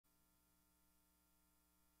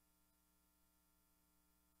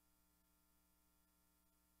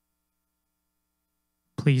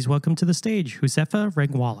Please welcome to the stage Husefa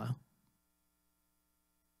Rengwala.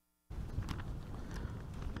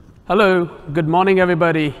 Hello, good morning,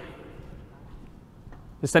 everybody.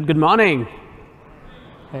 You said good morning.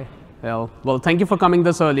 Hey, well, thank you for coming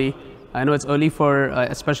this early. I know it's early for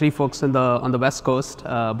especially folks on the West Coast,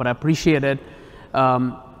 but I appreciate it.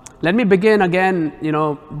 Let me begin again,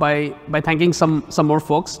 by thanking some more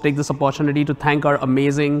folks. Take this opportunity to thank our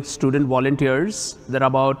amazing student volunteers. There are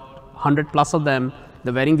about 100 plus of them.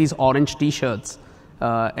 They're wearing these orange T-shirts,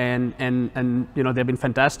 and they've been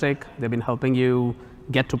fantastic. They've been helping you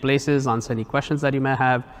get to places, answer any questions that you may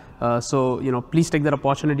have. So please take that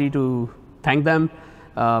opportunity to thank them.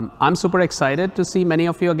 I'm super excited to see many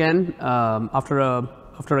of you again after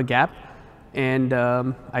a gap, and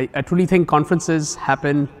I truly think conferences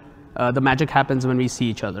happen. The magic happens when we see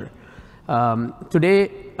each other. Today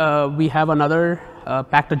we have another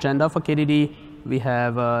packed agenda for KDD. We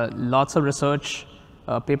have lots of research,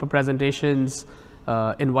 paper presentations,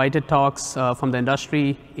 invited talks from the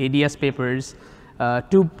industry, ADS papers.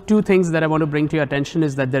 Two things that I want to bring to your attention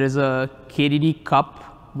is that there is a KDD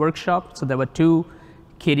Cup workshop. So there were 2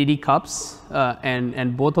 KDD Cups,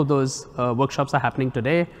 and both of those workshops are happening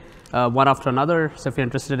today, one after another. So if you're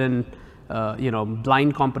interested in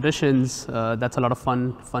blind competitions, that's a lot of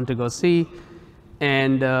fun to go see.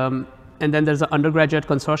 And then there's an undergraduate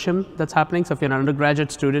consortium that's happening. So if you're an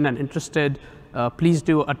undergraduate student and interested, please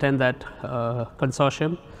do attend that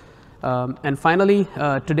consortium. And finally,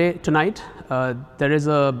 tonight, there is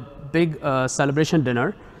a big celebration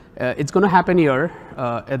dinner. It's going to happen here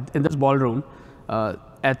in this ballroom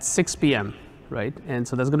at 6 p.m., right? And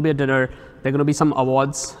so there's going to be a dinner. There are going to be some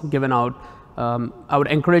awards given out. I would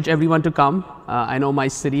encourage everyone to come. I know my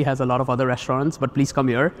city has a lot of other restaurants, but please come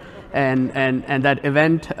here. And that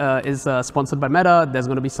event is sponsored by Meta. There's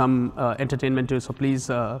going to be some entertainment too, so please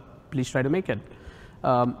try to make it.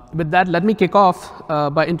 With that, let me kick off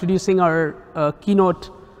by introducing our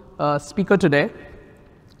keynote speaker today.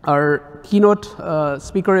 Our keynote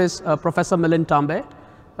speaker is Professor Milind Tambe.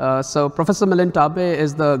 So Professor Milind Tambe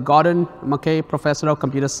is the Gordon McKay Professor of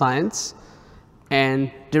Computer Science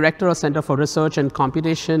and Director of Center for Research and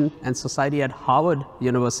Computation and Society at Harvard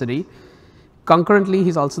University. Concurrently,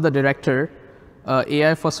 he's also the Director,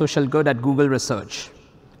 AI for Social Good at Google Research.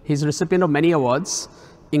 He's a recipient of many awards,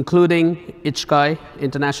 including ICHCAI,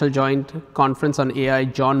 International Joint Conference on AI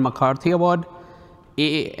John McCarthy Award,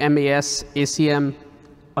 AAMAS ACM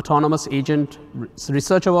Autonomous Agent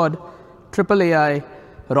Research Award, AAAI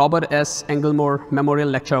Robert S. Engelmore Memorial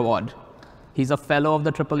Lecture Award. He's a fellow of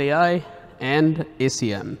the AAAI and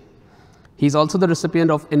ACM. He's also the recipient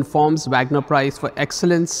of Inform's Wagner Prize for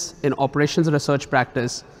Excellence in Operations Research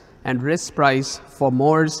Practice and RIS Prize for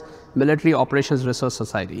Moore's Military Operations Research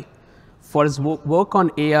Society. For his work on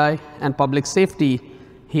AI and public safety,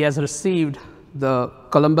 he has received the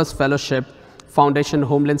Columbus Fellowship Foundation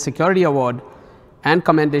Homeland Security Award and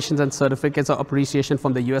commendations and certificates of appreciation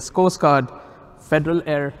from the US Coast Guard, Federal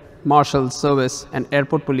Air Marshal Service, and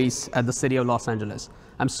Airport Police at the City of Los Angeles.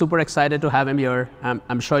 I'm super excited to have him here.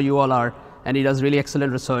 I'm sure you all are, and he does really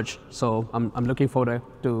excellent research. So I'm looking forward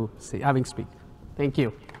to having speak. Thank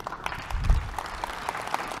you.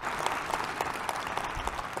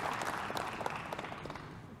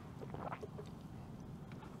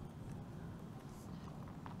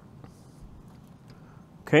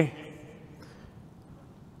 Okay.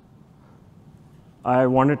 I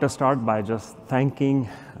wanted to start by just thanking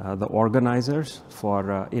the organizers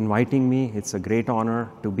for inviting me. It's a great honor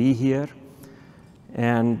to be here.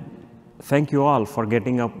 And thank you all for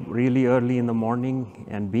getting up really early in the morning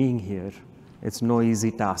and being here. It's no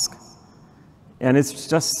easy task. And it's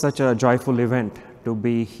just such a joyful event to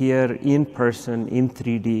be here in person, in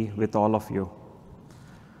 3D with all of you.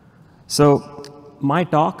 So my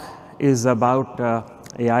talk is about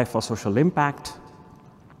AI for social impact.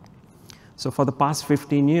 So for the past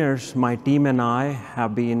 15 years, my team and I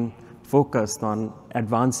have been focused on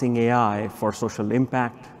advancing AI for social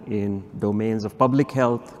impact in domains of public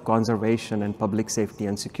health, conservation, and public safety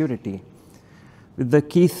and security, with the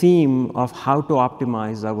key theme of how to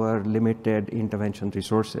optimize our limited intervention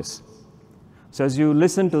resources. So as you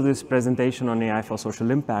listen to this presentation on AI for social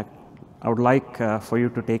impact, I would like for you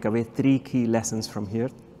to take away 3 key lessons from here,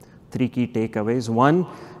 3 key takeaways. One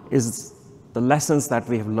is the lessons that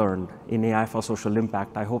we have learned in AI for social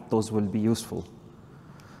impact. I hope those will be useful.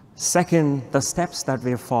 Second, the steps that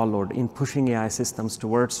we have followed in pushing AI systems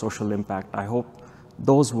towards social impact. I hope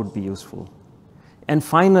those would be useful. And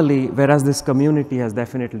finally, whereas this community has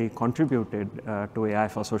definitely contributed to AI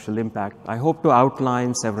for social impact, I hope to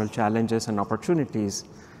outline several challenges and opportunities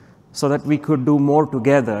so that we could do more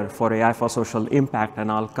together for AI for social impact,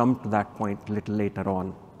 and I'll come to that point a little later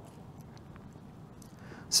on.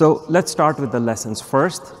 So let's start with the lessons.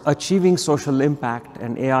 First, achieving social impact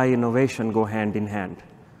and AI innovation go hand in hand.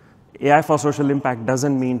 AI for social impact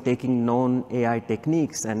doesn't mean taking known AI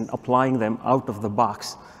techniques and applying them out of the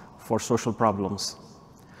box for social problems.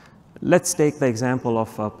 Let's take the example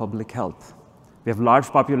of public health. We have large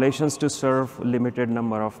populations to serve, a limited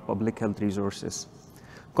number of public health resources.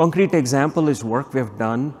 Concrete example is work we have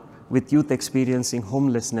done with youth experiencing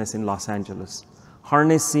homelessness in Los Angeles.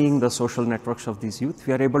 Harnessing the social networks of these youth,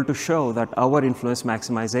 we are able to show that our influence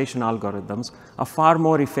maximization algorithms are far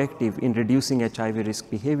more effective in reducing HIV risk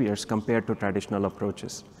behaviors compared to traditional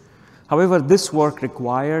approaches. However, this work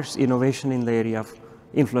requires innovation in the area of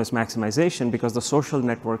influence maximization because the social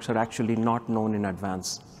networks are actually not known in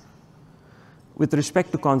advance. With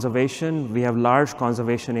respect to conservation, we have large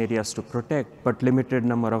conservation areas to protect, but limited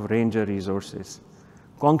number of ranger resources.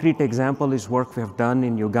 Concrete example is work we have done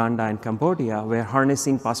in Uganda and Cambodia, where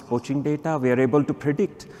harnessing past poaching data, we are able to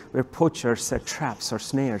predict where poachers set traps or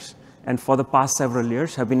snares. And for the past several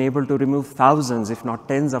years, have been able to remove thousands, if not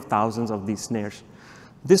tens of thousands of these snares.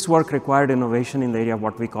 This work required innovation in the area of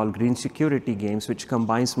what we call green security games, which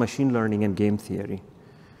combines machine learning and game theory.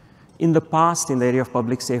 In the past, in the area of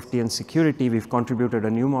public safety and security, we've contributed a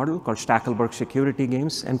new model called Stackelberg security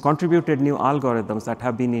games and contributed new algorithms that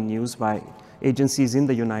have been in use by agencies in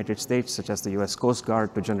the United States, such as the US Coast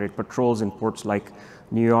Guard, to generate patrols in ports like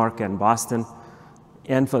New York and Boston,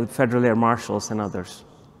 and for federal air marshals and others.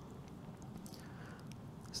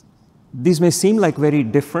 These may seem like very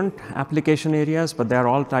different application areas, but they're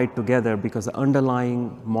all tied together because the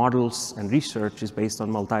underlying models and research is based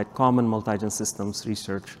on common multi-agent systems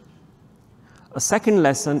research. A second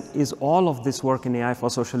lesson is all of this work in AI for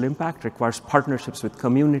social impact requires partnerships with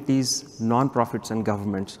communities, nonprofits, and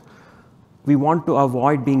governments. We want to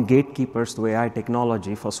avoid being gatekeepers to AI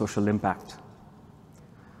technology for social impact.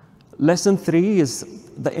 Lesson 3 is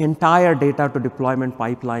the entire data to deployment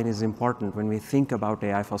pipeline is important when we think about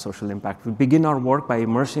AI for social impact. We begin our work by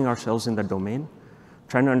immersing ourselves in the domain,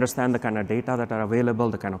 trying to understand the kind of data that are available,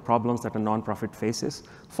 the kind of problems that a nonprofit faces.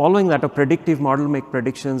 Following that, a predictive model makes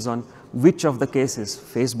predictions on which of the cases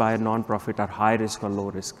faced by a nonprofit are high risk or low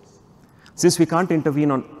risk. Since we can't intervene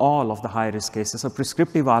on all of the high risk cases, a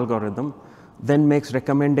prescriptive algorithm then makes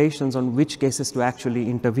recommendations on which cases to actually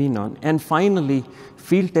intervene on. And finally,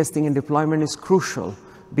 field testing and deployment is crucial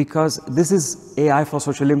because this is AI for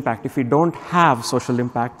social impact. If we don't have social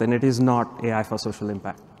impact, then it is not AI for social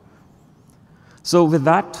impact. So with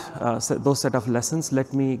that, those set of lessons,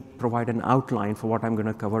 let me provide an outline for what I'm going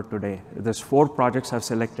to cover today. There's 4 projects I've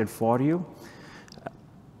selected for you.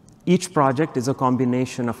 Each project is a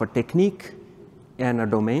combination of a technique and a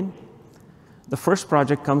domain. The first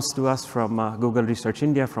project comes to us from Google Research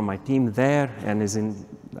India, from my team there, and is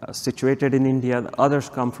situated in India. The others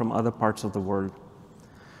come from other parts of the world.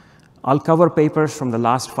 I'll cover papers from the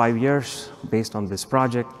last 5 years based on this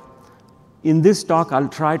project. In this talk, I'll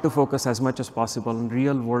try to focus as much as possible on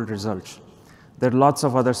real-world results. There are lots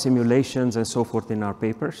of other simulations and so forth in our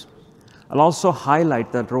papers. I'll also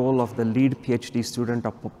highlight the role of the lead PhD student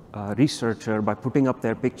or researcher by putting up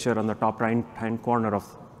their picture on the top right-hand corner of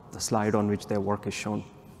the slide on which their work is shown.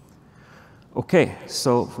 Okay,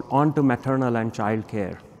 so on to maternal and child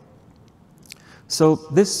care. So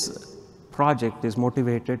this project is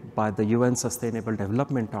motivated by the UN Sustainable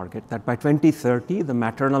Development Target that by 2030, the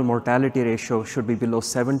maternal mortality ratio should be below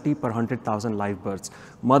 70 per 100,000 live births.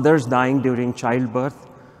 Mothers dying during childbirth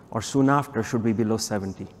or soon after should be below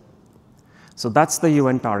 70. So that's the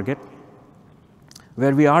UN target.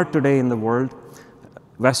 Where we are today in the world,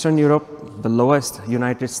 Western Europe, the lowest.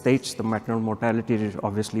 United States, the maternal mortality is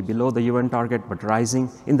obviously below the UN target, but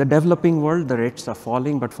rising. In the developing world, the rates are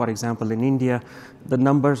falling, but for example, in India, the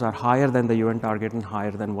numbers are higher than the UN target and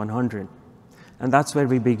higher than 100. And that's where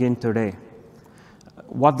we begin today.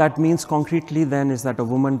 What that means concretely then is that a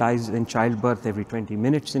woman dies in childbirth every 20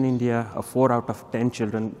 minutes in India. 4 out of 10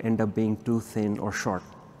 children end up being too thin or short.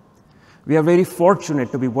 We are very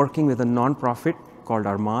fortunate to be working with a nonprofit called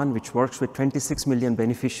Arman, which works with 26 million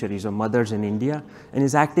beneficiaries or mothers in India and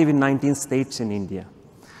is active in 19 states in India.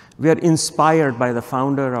 We are inspired by the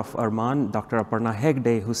founder of Arman, Dr. Aparna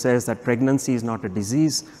Hegde, who says that pregnancy is not a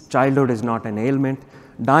disease, childhood is not an ailment,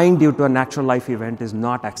 dying due to a natural life event is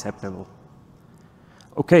not acceptable.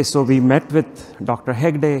 Okay, so we met with Dr.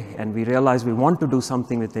 Hegde and we realized we want to do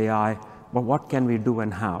something with AI, but what can we do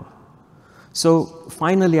and how? So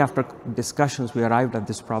finally, after discussions, we arrived at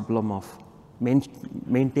this problem of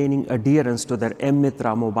maintaining adherence to their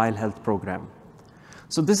M-Mitra mobile health program.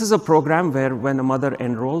 So this is a program where when a mother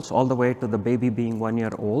enrolls all the way to the baby being 1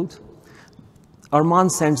 year old,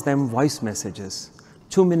 Arman sends them voice messages,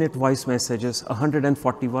 2-minute voice messages,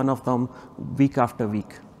 141 of them week after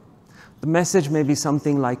week. The message may be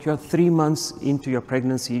something like, you're 3 months into your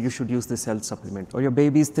pregnancy, you should use this health supplement. Or your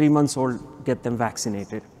baby is 3 months old, get them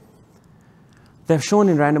vaccinated. They've shown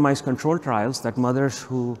in randomized control trials that mothers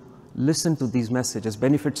who listen to these messages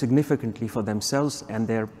benefit significantly for themselves and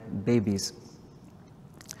their babies.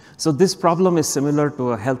 So this problem is similar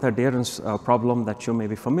to a health adherence problem that you may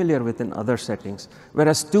be familiar with in other settings.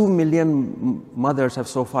 Whereas 2 million mothers have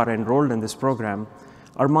so far enrolled in this program,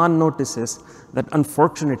 Arman notices that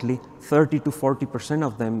unfortunately 30 to 40%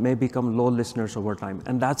 of them may become low listeners over time,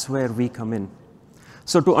 and that's where we come in.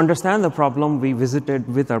 So to understand the problem, we visited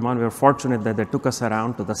with Arman. We were fortunate that they took us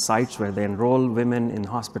around to the sites where they enroll women in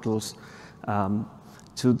hospitals,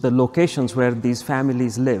 to the locations where these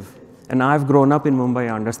families live. And I've grown up in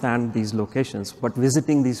Mumbai, I understand these locations, but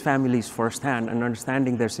visiting these families firsthand and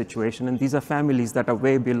understanding their situation, and these are families that are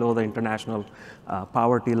way below the international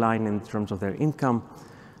poverty line in terms of their income,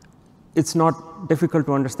 it's not difficult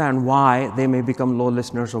to understand why they may become low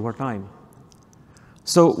listeners over time.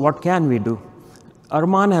 So what can we do?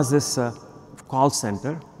 Arman has this call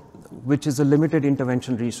center, which is a limited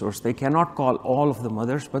intervention resource. They cannot call all of the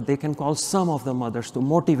mothers, but they can call some of the mothers to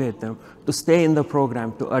motivate them to stay in the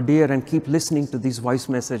program, to adhere and keep listening to these voice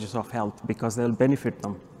messages of health because they'll benefit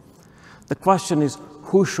them. The question is,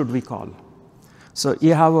 who should we call? So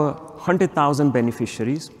you have 100,000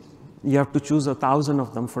 beneficiaries. You have to choose 1,000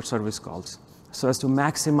 of them for service calls so as to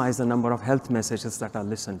maximize the number of health messages that are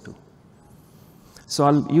listened to. So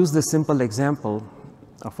I'll use this simple example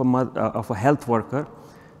of a health worker.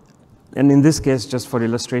 And in this case, just for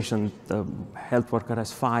illustration, the health worker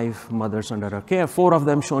has 5 mothers under her care. 4 of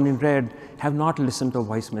them, shown in red, have not listened to a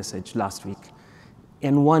voice message last week.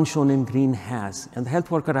 And 1 shown in green has. And the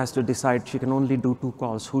health worker has to decide she can only do 2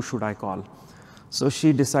 calls. Who should I call? So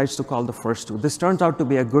she decides to call the first 2. This turns out to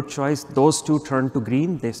be a good choice. Those 2 turn to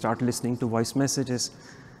green. They start listening to voice messages.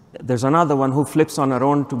 There's another one who flips on her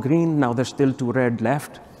own to green. Now there's still 2 red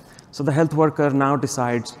left. So the health worker now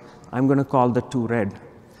decides, I'm going to call the 2 red.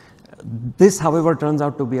 This, however, turns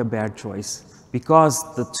out to be a bad choice because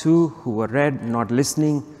the 2 who were red, not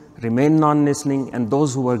listening, remain non-listening, and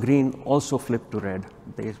those who were green also flip to red.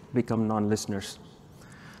 They become non-listeners.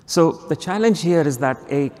 So the challenge here is that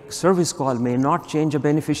a service call may not change a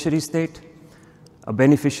beneficiary state. A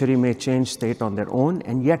beneficiary may change state on their own,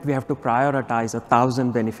 and yet we have to prioritize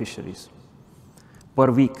 1,000 beneficiaries per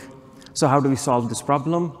week. So how do we solve this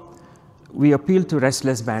problem? We appeal to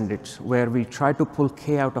restless bandits, where we try to pull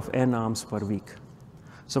K out of N arms per week.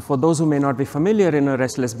 So for those who may not be familiar, in a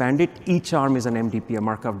restless bandit, each arm is an MDP, a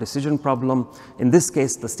Markov decision problem. In this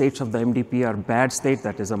case, the states of the MDP are bad state,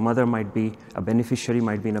 that is, a mother might be, a beneficiary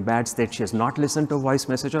might be in a bad state. She has not listened to a voice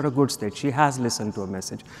message, or a good state. She has listened to a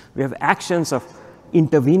message. We have actions of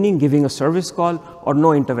intervening, giving a service call, or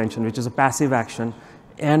no intervention, which is a passive action.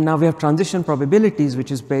 And now we have transition probabilities,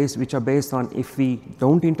 which are based on if we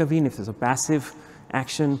don't intervene, if there's a passive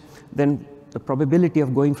action, then the probability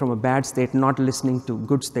of going from a bad state, not listening, to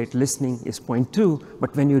good state listening is 0.2.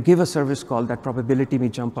 But when you give a service call, that probability may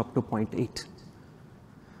jump up to 0.8.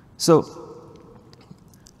 So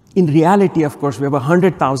in reality, of course, we have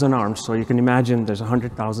 100,000 arms. So you can imagine there's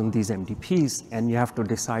 100,000 these MDPs, and you have to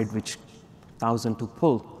decide which 1,000 to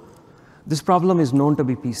pull. This problem is known to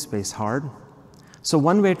be p-space hard. So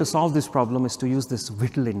one way to solve this problem is to use this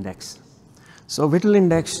Whittle index. So Whittle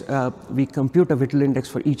index, we compute a Whittle index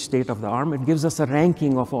for each state of the arm. It gives us a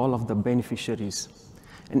ranking of all of the beneficiaries.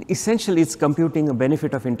 And essentially, it's computing a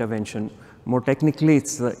benefit of intervention. More technically,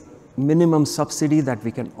 it's the minimum subsidy that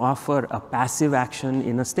we can offer a passive action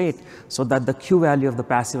in a state so that the Q value of the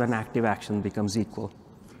passive and active action becomes equal.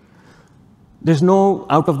 There's no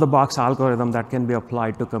out-of-the-box algorithm that can be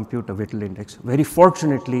applied to compute a Whittle index. Very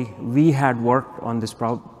fortunately, we had worked on this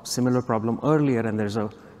similar problem earlier, and there's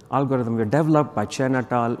an algorithm we developed by Chen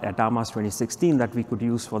et al. At AMAS 2016 that we could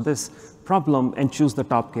use for this problem and choose the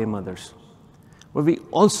top K mothers. But we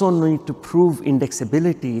also need to prove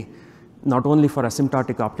indexability, not only for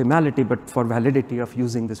asymptotic optimality, but for validity of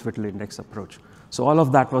using this Whittle index approach. So all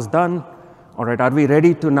of that was done. All right, are we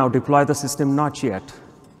ready to now deploy the system? Not yet.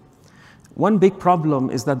 One big problem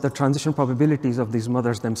is that the transition probabilities of these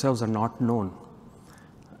mothers themselves are not known.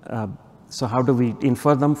 So how do we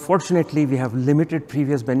infer them? Fortunately, we have limited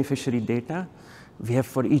previous beneficiary data. We have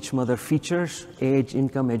for each mother features, age,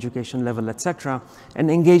 income, education level, etc., and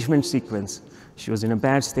engagement sequence. She was in a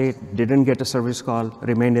bad state, didn't get a service call,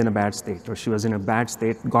 remained in a bad state, or she was in a bad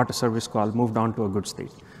state, got a service call, moved on to a good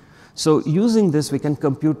state. So using this, we can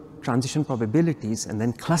compute transition probabilities and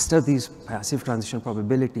then cluster these passive transition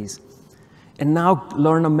probabilities, and now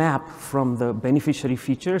learn a map from the beneficiary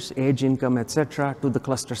features, age, income, etc., to the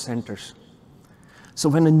cluster centers. So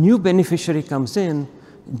when a new beneficiary comes in,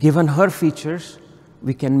 given her features,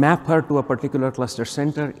 we can map her to a particular cluster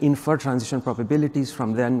center, infer transition probabilities.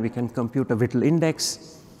 From then, we can compute a Whittle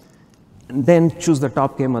index, and then choose the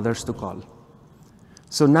top K mothers to call.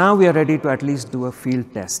 So now we are ready to at least do a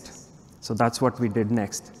field test. So that's what we did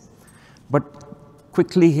next. But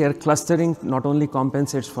quickly here, clustering not only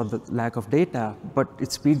compensates for the lack of data, but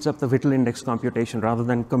it speeds up the Whittle index computation. Rather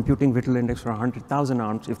than computing Whittle index for 100,000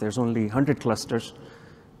 arms, if there's only 100 clusters,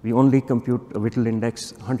 we only compute a Whittle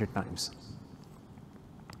index 100 times.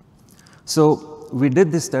 So we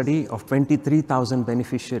did this study of 23,000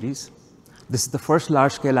 beneficiaries. This is the first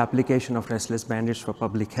large-scale application of restless bandits for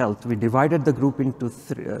public health. We divided the group into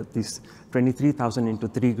these 23,000 into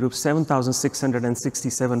 3 groups,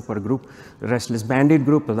 7,667 per group: the restless bandit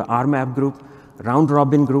group, the RMAP group,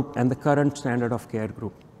 round-robin group, and the current standard of care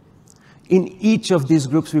group. In each of these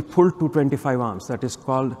groups, we pulled 225 arms. That is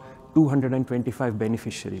called 225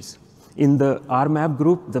 beneficiaries. In the RMAP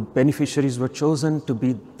group, the beneficiaries were chosen to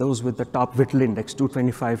be those with the top Whittle index,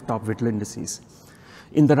 225 top Whittle indices.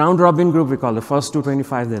 In the round-robin group, we call the first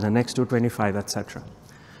 225, then the next 225, etc.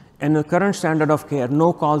 And the current standard of care,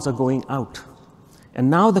 no calls are going out. And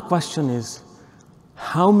now the question is,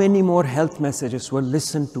 how many more health messages were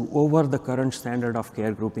listened to over the current standard of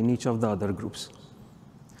care group in each of the other groups?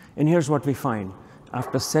 And here's what we find.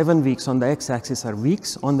 After 7 weeks, on the x-axis are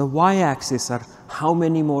weeks, on the y-axis are how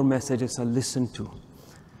many more messages are listened to.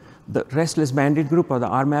 The restless bandit group or the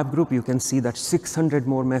RMAP group, you can see that 600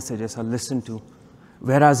 more messages are listened to,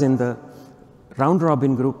 whereas in the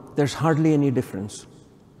round-robin group, there's hardly any difference.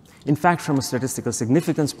 In fact, from a statistical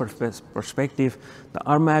significance perspective, the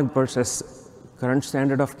RMAP versus current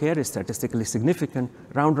standard of care is statistically significant.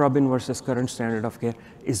 Round-robin versus current standard of care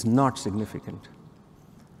is not significant.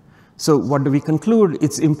 So what do we conclude?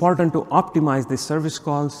 It's important to optimize these service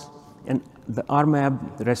calls, and the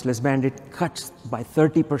RMAP, the restless bandit, cuts by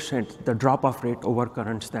 30% the drop-off rate over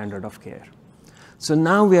current standard of care. So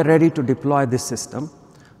now we are ready to deploy this system.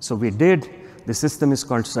 So we did. The system is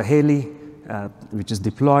called Saheli, which is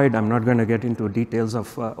deployed. I'm not going to get into details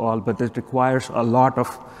of all, but it requires a lot of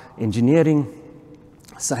engineering.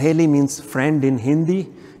 Saheli means friend in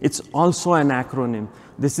Hindi. It's also an acronym.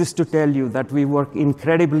 This is to tell you that we work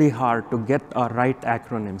incredibly hard to get our right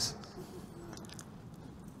acronyms.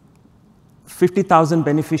 50,000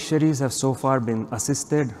 beneficiaries have so far been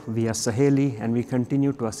assisted via Saheli, and we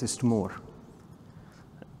continue to assist more.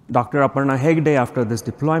 Dr. Aparna Hegde, after this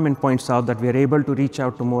deployment, points out that we are able to reach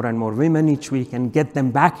out to more and more women each week and get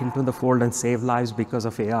them back into the fold and save lives because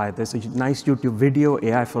of AI. There's a nice YouTube video,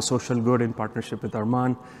 AI for Social Good, in partnership with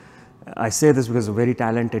Arman. I say this because a very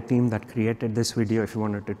talented team that created this video, if you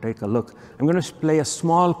wanted to take a look. I'm going to play a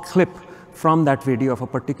small clip from that video of a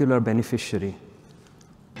particular beneficiary.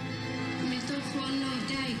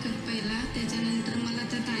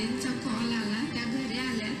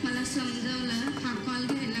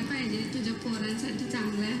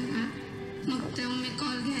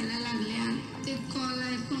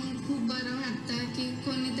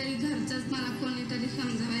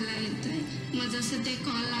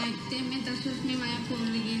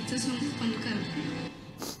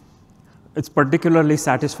 It's particularly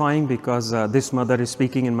satisfying because this mother is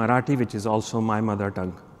speaking in Marathi, which is also my mother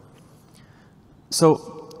tongue.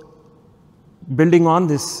 So building on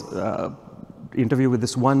this interview with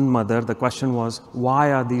this one mother, the question was,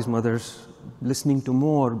 why are these mothers listening to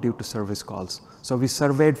more due to service calls? So we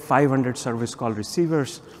surveyed 500 service call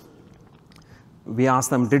receivers. We asked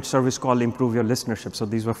them, did service call improve your listenership? So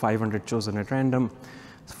these were 500 chosen at random.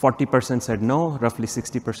 40% said no, roughly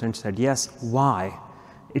 60% said yes. Why?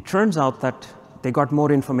 It turns out that they got more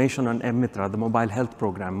information on M-Mitra, the mobile health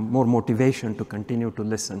program, more motivation to continue to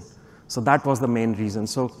listen. So that was the main reason.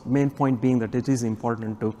 So main point being that it is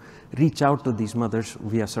important to reach out to these mothers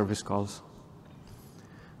via service calls.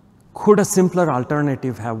 Could a simpler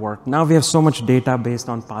alternative have worked? Now we have so much data based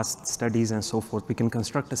on past studies and so forth. We can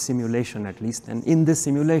construct a simulation at least, and in this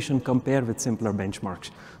simulation compare with simpler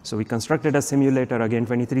benchmarks. So we constructed a simulator, again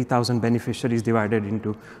 23,000 beneficiaries divided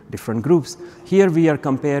into different groups. Here we are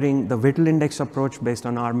comparing the Whittle index approach based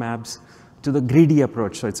on RMAPs to the greedy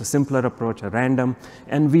approach. So it's a simpler approach, a random.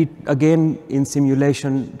 And we, again, in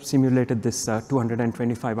simulation, simulated this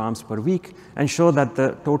 225 arms per week and show that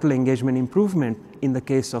the total engagement improvement in the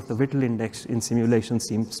case of the Whittle index in simulation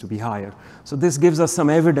seems to be higher. So this gives us some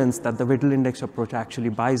evidence that the Whittle index approach actually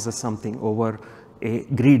buys us something over a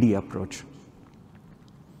greedy approach.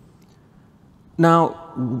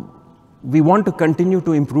 Now, we want to continue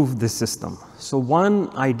to improve this system. So one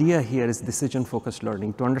idea here is decision-focused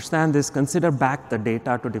learning. To understand this, consider back the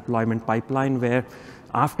data to deployment pipeline, where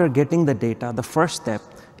after getting the data, the first step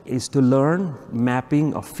is to learn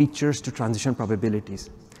mapping of features to transition probabilities.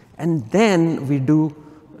 And then we do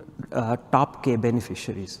top K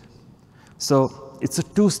beneficiaries. So it's a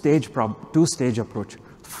two-stage approach.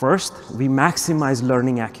 First, we maximize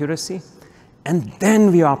learning accuracy, and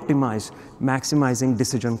then we optimize maximizing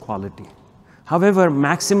decision quality. However,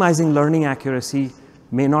 maximizing learning accuracy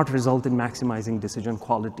may not result in maximizing decision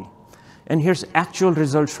quality. And here's actual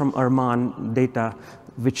results from Arman data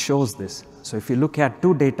which shows this. So if you look at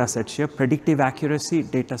two data sets here, predictive accuracy,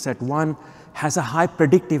 data set 1 has a high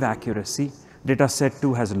predictive accuracy, data set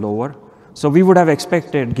 2 has lower. So we would have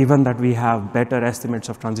expected, given that we have better estimates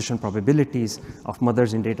of transition probabilities of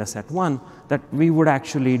mothers in data set 1, that we would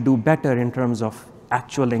actually do better in terms of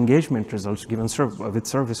actual engagement results given with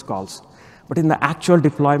service calls. But in the actual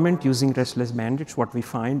deployment using restless bandits, what we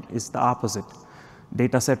find is the opposite.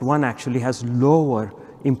 Data set 1 actually has lower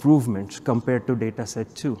improvements compared to data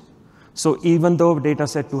set 2. So even though data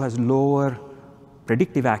set 2 has lower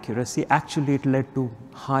predictive accuracy, actually it led to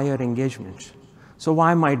higher engagements. So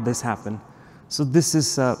why might this happen? So this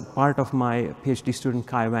is part of my PhD student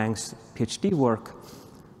Kai Wang's PhD work.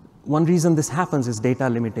 One reason this happens is data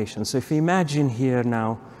limitation. So if you imagine here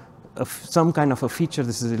now some kind of a feature,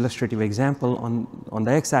 this is an illustrative example, on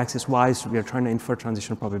the x-axis y, we are trying to infer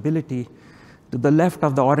transition probability. To the left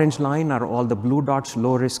of the orange line are all the blue dots,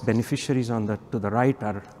 low-risk beneficiaries. To the right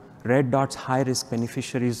are red dots, high-risk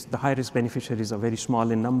beneficiaries. The high-risk beneficiaries are very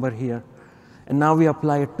small in number here. And now we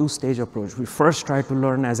apply a two-stage approach. We first try to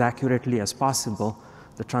learn as accurately as possible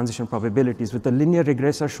the transition probabilities. With the linear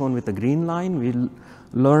regressor shown with the green line, we'll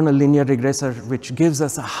learn a linear regressor which gives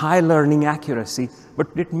us a high learning accuracy, but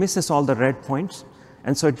it misses all the red points,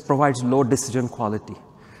 and so it provides low decision quality.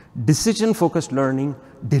 Decision-focused learning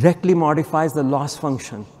directly modifies the loss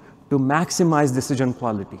function to maximize decision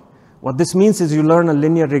quality. What this means is you learn a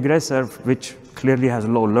linear regressor which clearly has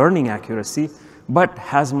low learning accuracy, but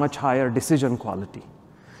has much higher decision quality.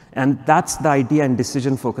 And that's the idea in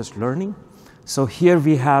decision-focused learning. So here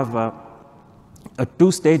we have a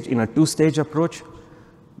two-stage approach.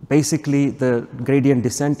 Basically, the gradient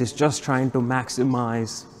descent is just trying to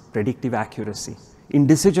maximize predictive accuracy. In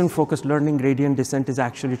decision-focused learning, gradient descent is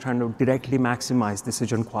actually trying to directly maximize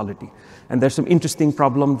decision quality. And there's some interesting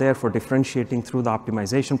problem there for differentiating through the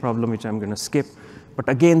optimization problem, which I'm going to skip. But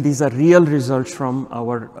again, these are real results from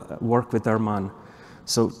our work with Arman.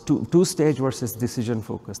 So two-stage versus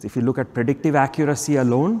decision-focused. If you look at predictive accuracy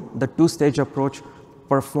alone, the two-stage approach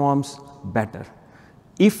performs better.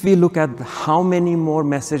 If we look at how many more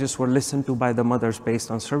messages were listened to by the mothers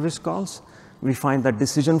based on service calls, we find that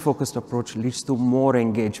decision-focused approach leads to more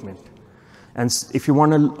engagement. And if you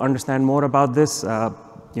want to understand more about this,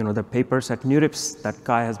 the papers at NeurIPS that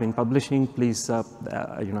Kai has been publishing, please,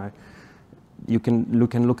 you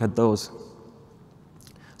can look at those.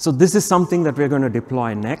 So this is something that we're going to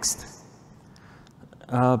deploy next.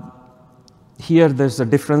 Here, there's a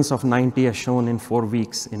difference of 90 as shown in 4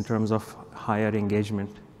 weeks in terms of higher engagement.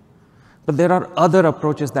 But there are other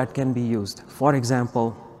approaches that can be used. For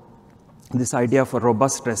example, this idea of a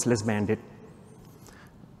robust restless bandit.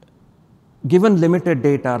 Given limited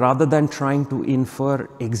data, rather than trying to infer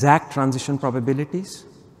exact transition probabilities,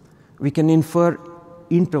 we can infer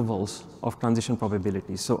intervals of transition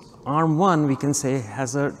probabilities. So arm 1, we can say,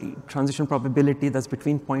 has a transition probability that's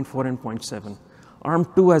between 0.4 and 0.7.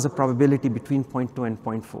 Arm 2 has a probability between 0.2 and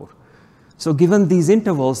 0.4. So given these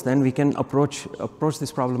intervals, then we can approach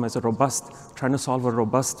this problem as trying to solve a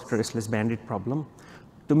robust restless bandit problem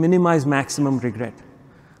to minimize maximum regret.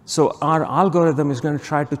 So our algorithm is going to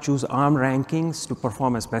try to choose arm rankings to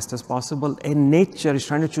perform as best as possible, and nature is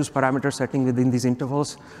trying to choose parameter setting within these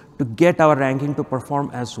intervals to get our ranking to perform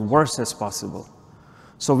as worse as possible.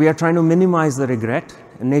 So we are trying to minimize the regret,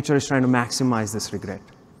 and nature is trying to maximize this regret.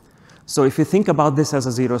 So if you think about this as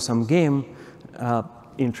a zero-sum game,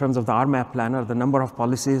 in terms of the RMAP planner, the number of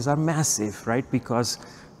policies are massive, right? Because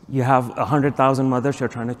you have 100,000 mothers, you're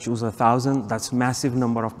trying to choose 1,000. That's massive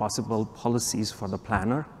number of possible policies for the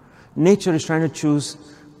planner. Nature is trying to choose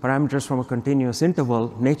parameters from a continuous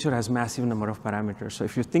interval. Nature has massive number of parameters. So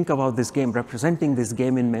if you think about this game, representing this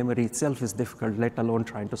game in memory itself is difficult, let alone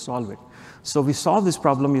trying to solve it. So we solve this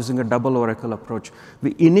problem using a double oracle approach.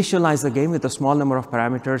 We initialize the game with a small number of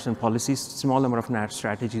parameters and policies, small number of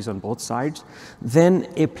strategies on both sides.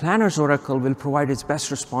 Then a planner's oracle will provide its best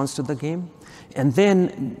response to the game. And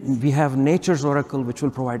then we have nature's oracle, which will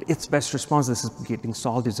provide its best response. This is getting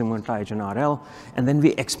solved using montage and RL. And then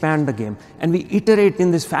we expand the game. And we iterate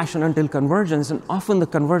in this fashion until convergence. And often the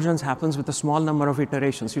convergence happens with a small number of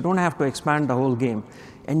iterations. You don't have to expand the whole game.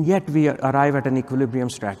 And yet we arrive at an equilibrium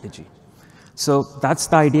strategy. So that's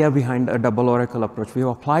the idea behind a double oracle approach. We've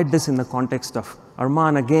applied this in the context of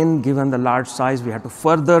Arman. Again, given the large size, we had to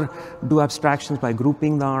further do abstractions by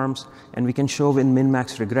grouping the arms. And we can show in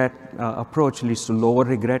min-max regret approach leads to lower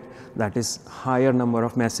regret. That is, higher number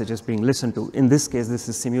of messages being listened to. In this case, this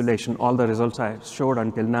is simulation. All the results I showed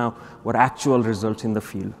until now were actual results in the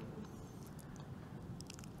field.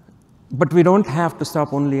 But we don't have to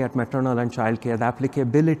stop only at maternal and child care. The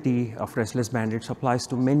applicability of restless bandits applies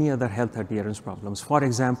to many other health adherence problems. For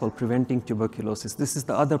example, preventing tuberculosis. This is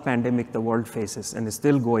the other pandemic the world faces and is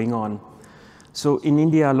still going on. So in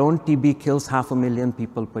India alone, TB kills 500,000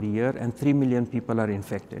 people per year and 3 million people are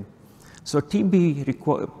infected. So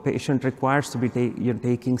TB patient requires to be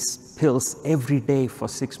taking pills every day for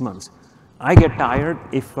 6 months. I get tired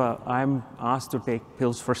if I'm asked to take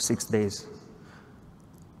pills for 6 days.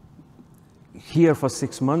 Here for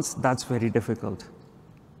 6 months, that's very difficult.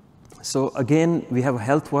 So again, we have a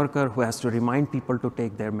health worker who has to remind people to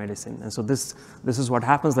take their medicine. And so this is what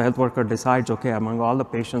happens. The health worker decides, okay, among all the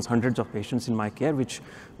patients, hundreds of patients in my care, which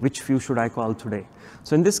few should I call today?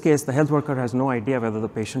 So in this case, the health worker has no idea whether the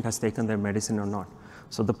patient has taken their medicine or not.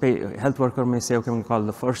 So the health worker may say, okay, I'm going to call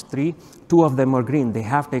the first 3. 2 of them are green. They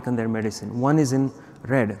have taken their medicine. 1 is in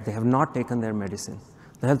red. They have not taken their medicine.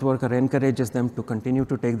 The health worker encourages them to continue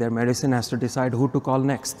to take their medicine, has to decide who to call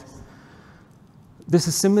next. This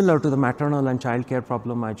is similar to the maternal and child care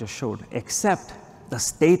problem I just showed, except the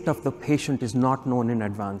state of the patient is not known in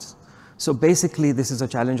advance. So basically, this is a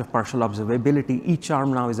challenge of partial observability. Each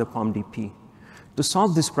arm now is a POMDP. To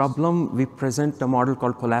solve this problem, we present a model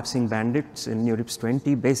called collapsing bandits in NeurIPS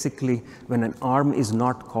 20. Basically, when an arm is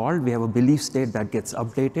not called, we have a belief state that gets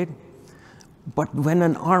updated. But when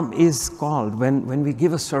an arm is called, when we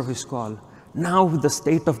give a service call, now the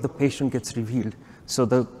state of the patient gets revealed. So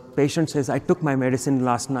the patient says, I took my medicine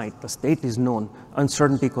last night. The state is known.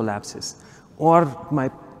 Uncertainty collapses. Or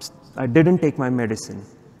I didn't take my medicine.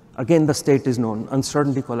 Again, the state is known.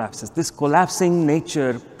 Uncertainty collapses. This collapsing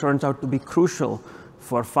nature turns out to be crucial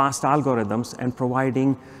for fast algorithms and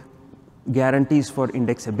providing guarantees for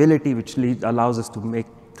indexability, which allows us to make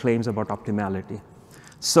claims about optimality.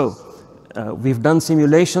 So we've done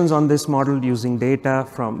simulations on this model using data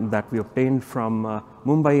that we obtained from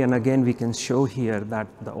Mumbai. And again, we can show here that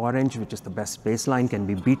the orange, which is the best baseline, can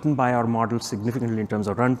be beaten by our model significantly in terms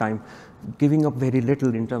of runtime, giving up very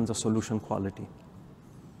little in terms of solution quality.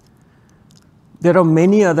 There are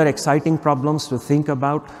many other exciting problems to think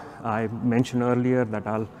about. I mentioned earlier that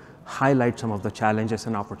I'll highlight some of the challenges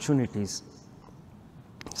and opportunities.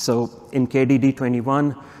 So in KDD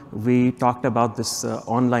 21, we talked about this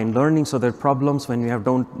online learning. So there are problems when we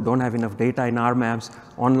don't have enough data in our maps.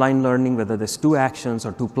 Online learning, whether there's 2 actions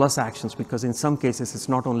or 2+ actions, because in some cases it's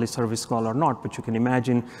not only service call or not, but you can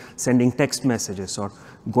imagine sending text messages or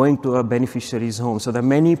going to a beneficiary's home. So there are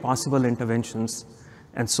many possible interventions.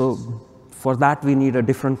 And so for that, we need a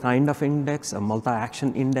different kind of index, a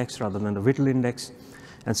multi-action index rather than the Whittle index.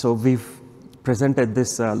 And so we've presented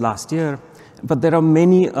this last year. But there are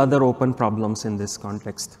many other open problems in this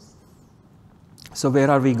context. So where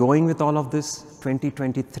are we going with all of this?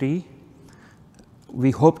 2023,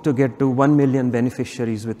 we hope to get to 1 million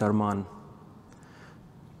beneficiaries with Arman.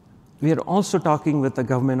 We are also talking with the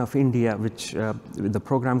government of India, with the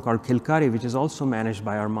program called Kilkari, which is also managed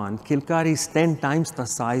by Arman. Kilkari is 10 times the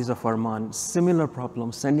size of Arman. Similar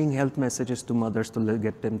problem, sending health messages to mothers to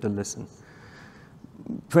get them to listen.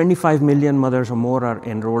 25 million mothers or more are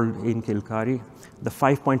enrolled in Kilkari. The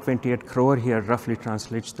 5.28 crore here roughly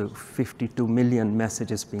translates to 52 million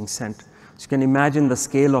messages being sent. So you can imagine the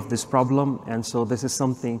scale of this problem. And so this is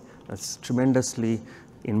something that's tremendously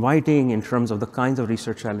inviting in terms of the kinds of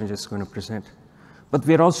research challenges it's going to present. But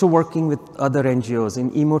we're also working with other NGOs.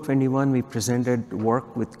 In EMO 21, we presented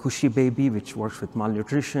work with Kushi Baby, which works with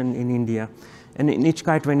malnutrition in India. And in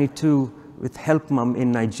Ichkai 22, with Help Mum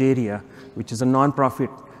in Nigeria, which is a nonprofit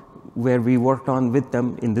where we worked on with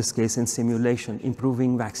them, in this case in simulation,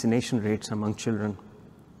 improving vaccination rates among children.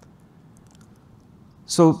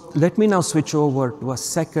 So let me now switch over to a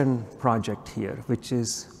second project here, which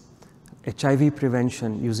is HIV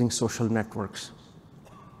prevention using social networks.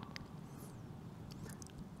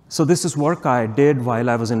 So this is work I did while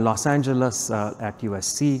I was in Los Angeles at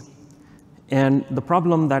USC. And the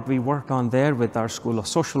problem that we worked on there with our School of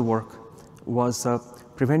Social Work was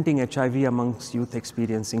preventing HIV amongst youth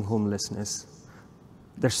experiencing homelessness.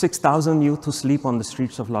 There's 6,000 youth who sleep on the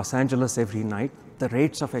streets of Los Angeles every night. The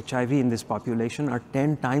rates of HIV in this population are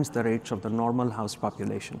 10 times the rates of the normal house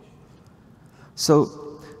population.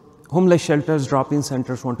 So homeless shelters, drop-in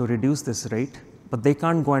centers want to reduce this rate, but they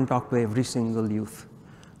can't go and talk to every single youth.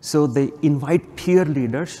 So they invite peer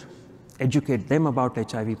leaders, educate them about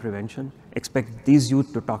HIV prevention, expect these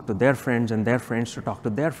youth to talk to their friends and their friends to talk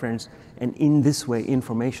to their friends, and in this way,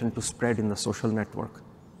 information to spread in the social network.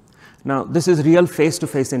 Now, this is real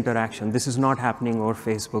face-to-face interaction. This is not happening over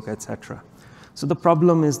Facebook, etc. So the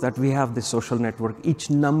problem is that we have this social network. Each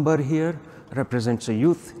number here represents a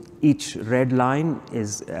youth. Each red line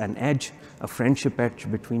is an edge, a friendship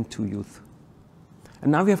edge between two youth.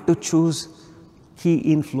 And now we have to choose key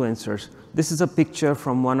influencers. This is a picture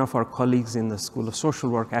from one of our colleagues in the School of Social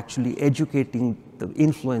Work actually educating the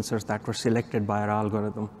influencers that were selected by our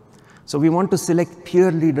algorithm. So we want to select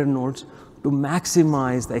peer leader nodes to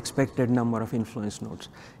maximize the expected number of influence nodes.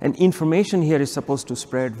 And information here is supposed to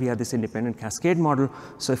spread via this independent cascade model.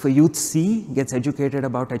 So if a youth C gets educated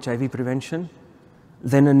about HIV prevention,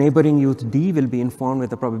 then a neighboring youth D will be informed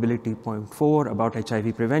with a probability 0.4 about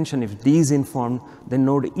HIV prevention. If D is informed, then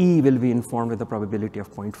node E will be informed with a probability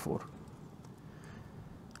of 0.4.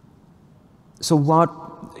 So what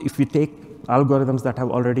if we take algorithms that have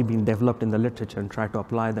already been developed in the literature and try to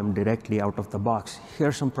apply them directly out of the box? Here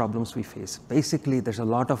are some problems we face. Basically, there's a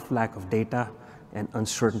lot of lack of data and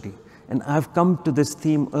uncertainty. And I've come to this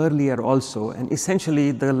theme earlier also, and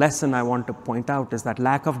essentially the lesson I want to point out is that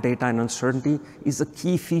lack of data and uncertainty is a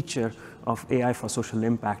key feature of AI for social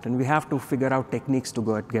impact, and we have to figure out techniques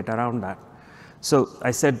to get around that. So I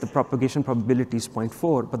said the propagation probability is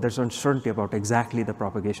 0.4, but there's uncertainty about exactly the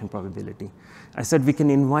propagation probability. I said we can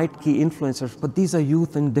invite key influencers, but these are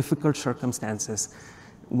youth in difficult circumstances.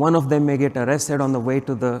 One of them may get arrested on the way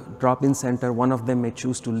to the drop-in center. One of them may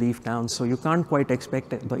choose to leave town. So you can't quite expect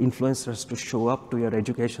the influencers to show up to your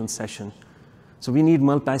education session. So we need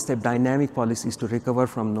multi-step dynamic policies to recover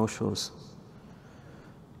from no-shows.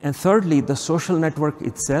 And thirdly, the social network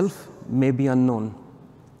itself may be unknown.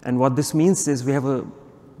 And what this means is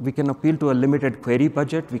we can appeal to a limited query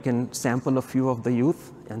budget. We can sample a few of the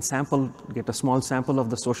youth and get a small sample of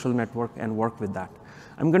the social network and work with that.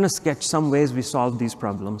 I'm going to sketch some ways we solve these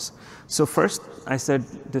problems. So first, I said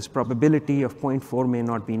this probability of 0.4 may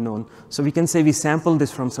not be known. So we can say we sample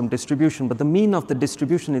this from some distribution, but the mean of the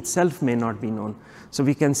distribution itself may not be known. So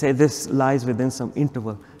we can say this lies within some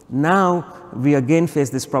interval. Now, we again face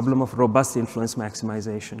this problem of robust influence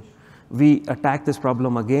maximization. We attack this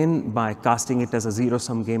problem again by casting it as a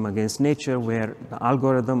zero-sum game against nature, where the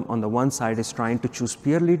algorithm on the one side is trying to choose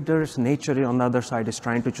peer leaders, nature on the other side is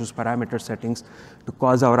trying to choose parameter settings to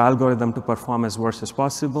cause our algorithm to perform as worse as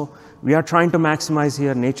possible. We are trying to maximize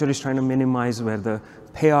here, nature is trying to minimize, where the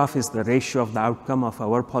payoff is the ratio of the outcome of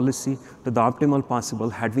our policy to the optimal possible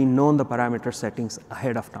had we known the parameter settings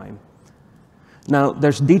ahead of time. Now,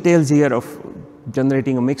 there's details here of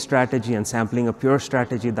generating a mixed strategy and sampling a pure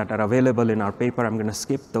strategy that are available in our paper. I'm going to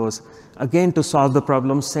skip those. Again, to solve the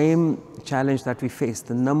problem, same challenge that we face.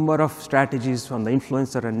 The number of strategies from the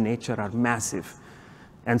influencer and nature are massive.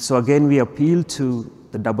 And so again, we appeal to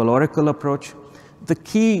the double oracle approach. The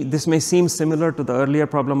key, this may seem similar to the earlier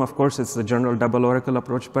problem. Of course, it's the general double oracle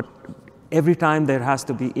approach, but every time there has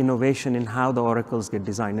to be innovation in how the oracles get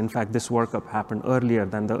designed. In fact, this workup happened earlier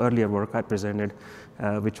than the earlier work I presented,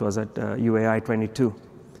 which was at UAI 22.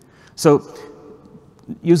 So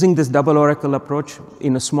using this double oracle approach,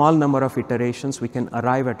 in a small number of iterations, we can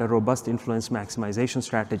arrive at a robust influence maximization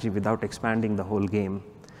strategy without expanding the whole game.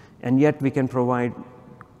 And yet we can converge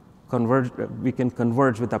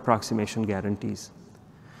with approximation guarantees.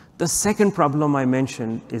 The second problem I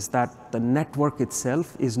mentioned is that the network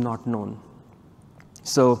itself is not known.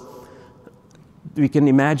 So we can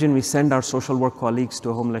imagine we send our social work colleagues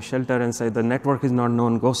to a homeless shelter and say, the network is not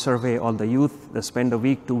known, go survey all the youth, they spend a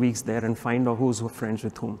week, 2 weeks there and find out who's friends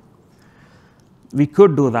with whom. We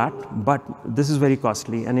could do that, but this is very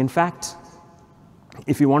costly. And in fact,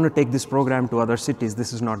 if you want to take this program to other cities,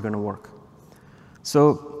 this is not going to work.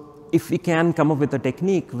 So if we can come up with a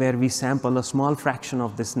technique where we sample a small fraction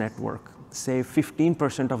of this network, say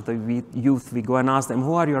 15% of the youth, we go and ask them,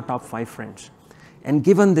 who are your top 5 friends? And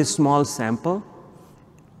given this small sample,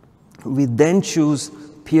 we then choose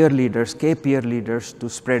peer leaders, K-peer leaders, to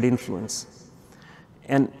spread influence.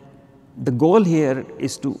 And the goal here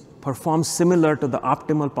is to perform similar to the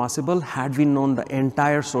optimal possible had we known the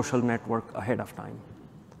entire social network ahead of time.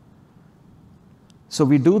 So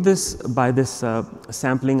we do this by this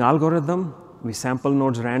sampling algorithm. We sample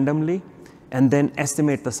nodes randomly and then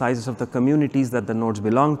estimate the sizes of the communities that the nodes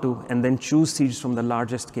belong to and then choose seeds from the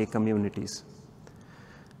largest K communities.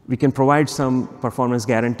 We can provide some performance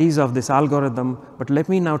guarantees of this algorithm, but let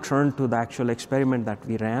me now turn to the actual experiment that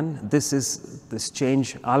we ran. This is this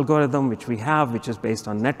change algorithm which we have, which is based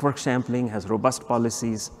on network sampling, has robust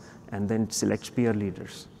policies, and then selects peer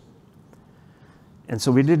leaders. And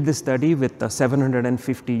so we did this study with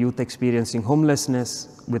 750 youth experiencing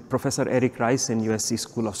homelessness with Professor Eric Rice in USC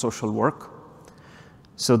School of Social Work.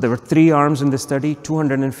 So there were 3 arms in the study.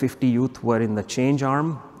 250 youth were in the change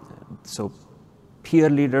arm. So peer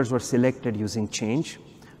leaders were selected using change.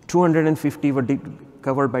 250 were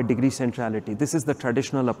covered by degree centrality. This is the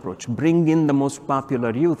traditional approach. Bring in the most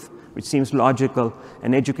popular youth, which seems logical,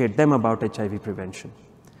 and educate them about HIV prevention.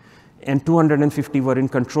 And 250 were in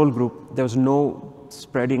control group. There was no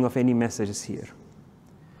spreading of any messages here.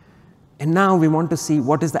 And now we want to see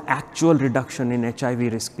what is the actual reduction in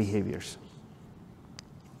HIV risk behaviors.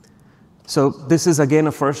 So this is again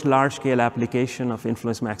a first large-scale application of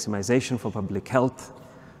influence maximization for public health.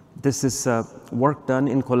 This is work done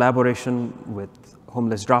in collaboration with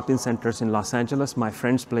homeless drop-in centers in Los Angeles, my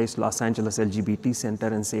friend's place, Los Angeles LGBT Center,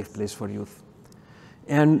 and Safe Place for Youth.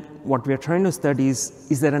 And what we are trying to study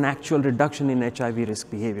is there an actual reduction in HIV risk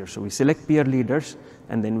behavior? So we select peer leaders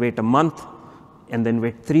and then wait a month and then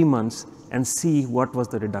wait 3 months and see what was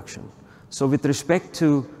the reduction. So with respect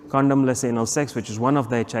to condomless anal sex, which is one of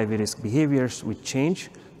the HIV risk behaviors with change,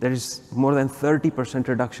 there is more than 30%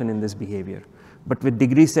 reduction in this behavior. But with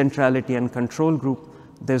degree centrality and control group,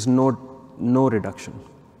 there's no reduction.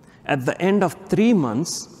 At the end of 3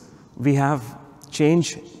 months, we have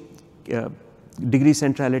change, degree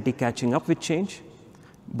centrality catching up with change,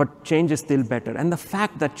 but change is still better. And the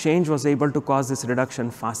fact that change was able to cause this reduction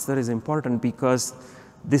faster is important because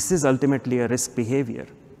this is ultimately a risk behavior.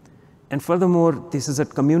 And furthermore, this is a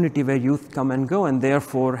community where youth come and go, and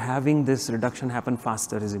therefore having this reduction happen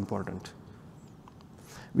faster is important.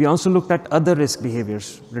 We also looked at other risk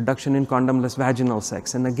behaviors, reduction in condomless vaginal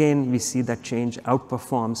sex, and again we see that change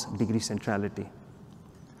outperforms degree centrality.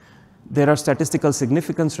 There are statistical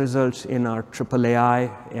significance results in our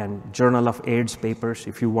AAAI and Journal of AIDS papers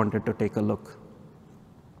if you wanted to take a look.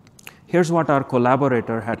 Here's what our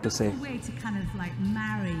collaborator had to say. It's a way to kind of like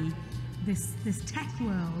marry this tech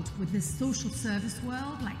world with this social service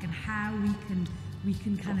world, like, and how we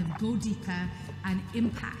can kind of go deeper and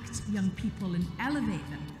impact young people and elevate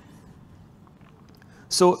them.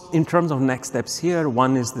 So in terms of next steps here,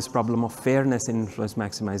 one is this problem of fairness in influence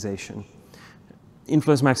maximization.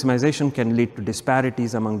 Influence maximization can lead to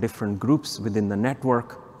disparities among different groups within the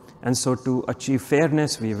network. And so to achieve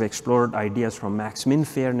fairness, we've explored ideas from max-min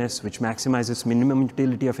fairness, which maximizes minimum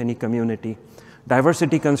utility of any community.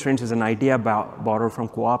 Diversity constraints is an idea borrowed from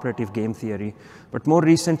cooperative game theory, but more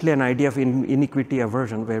recently an idea of inequity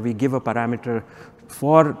aversion, where we give a parameter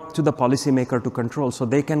to the policymaker to control so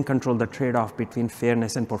they can control the trade-off between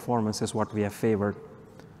fairness and performance is what we have favored.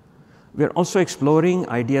 We're also exploring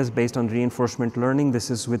ideas based on reinforcement learning. This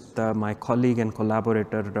is with my colleague and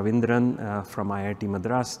collaborator Ravindran from IIT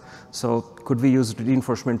Madras. So could we use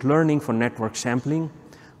reinforcement learning for network sampling?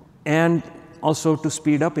 And also to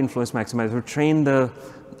speed up influence maximization, we train the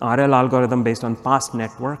RL algorithm based on past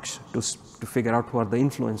networks to figure out who are the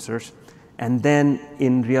influencers. And then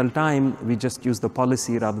in real time, we just use the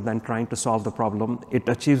policy rather than trying to solve the problem. It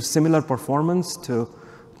achieves similar performance to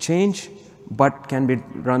change, but can be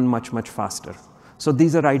run much, much faster. So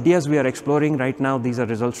these are ideas we are exploring right now. These are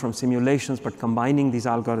results from simulations, but combining these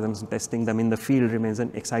algorithms and testing them in the field remains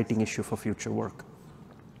an exciting issue for future work.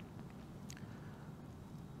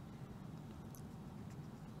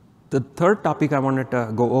 The third topic I wanted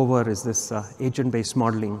to go over is this agent-based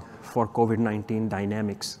modeling for COVID-19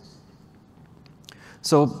 dynamics.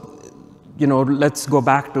 So, let's go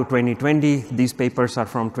back to 2020. These papers are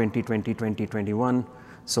from 2020, 2021.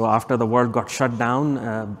 So after the world got shut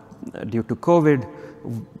down due to COVID,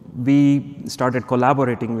 we started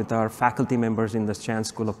collaborating with our faculty members in the Chan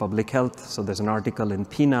School of Public Health. So there's an article in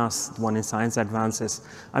PNAS, one in Science Advances.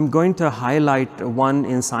 I'm going to highlight one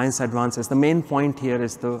in Science Advances. The main point here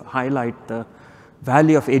is to highlight the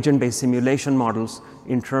value of agent-based simulation models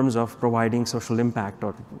in terms of providing social impact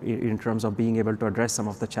or in terms of being able to address some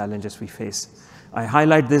of the challenges we face. I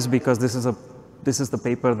highlight this because this is the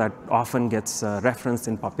paper that often gets referenced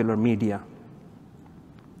in popular media.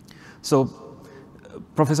 So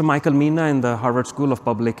Professor Michael Mina in the Harvard School of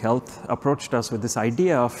Public Health approached us with this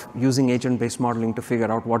idea of using agent-based modeling to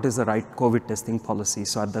figure out what is the right COVID testing policy.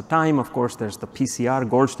 So at the time, of course, there's the PCR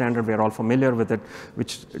gold standard. We're all familiar with it,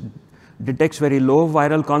 which detects very low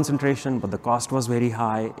viral concentration, but the cost was very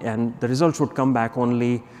high, and the results would come back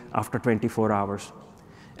only after 24 hours.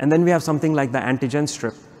 And then we have something like the antigen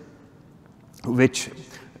strip, which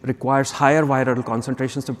requires higher viral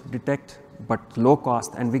concentrations to detect, but low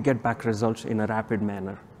cost, and we get back results in a rapid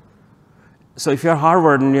manner. So if you're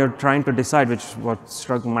Harvard and you're trying to decide, which is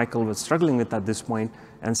what Michael was struggling with at this point,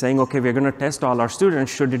 and saying, okay, we're going to test all our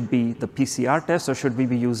students, should it be the PCR test or should we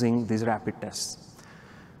be using these rapid tests?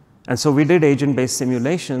 And so we did agent-based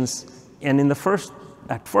simulations, and at first,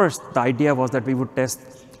 the idea was that we would test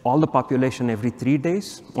all the population every 3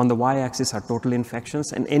 days. On the y-axis are total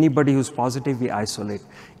infections, and anybody who's positive, we isolate.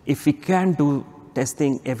 If we can do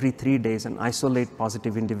testing every 3 days and isolate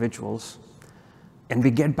positive individuals, and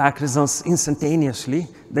we get back results instantaneously,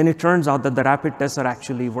 then it turns out that the rapid tests are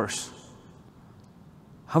actually worse.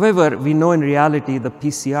 However, we know in reality the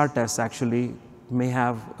PCR tests actually may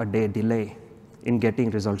have a day delay in getting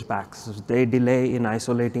results back. So they delay in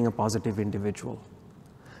isolating a positive individual.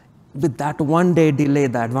 With that 1 day delay,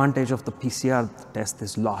 the advantage of the PCR test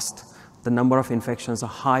is lost. The number of infections are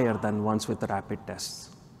higher than ones with the rapid tests.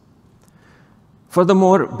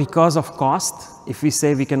 Furthermore, because of cost, if we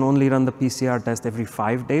say we can only run the PCR test every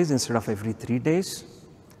 5 days instead of every 3 days,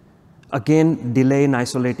 again, delay in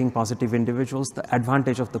isolating positive individuals, the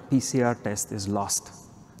advantage of the PCR test is lost.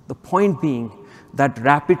 The point being that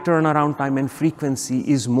rapid turnaround time and frequency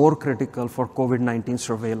is more critical for COVID-19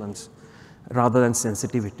 surveillance rather than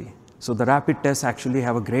sensitivity. So the rapid tests actually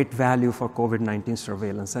have a great value for COVID-19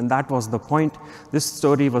 surveillance, and that was the point. This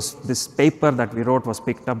paper that we wrote was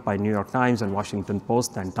picked up by New York Times and Washington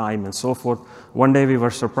Post and Time and so forth. One day we were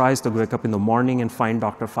surprised to wake up in the morning and find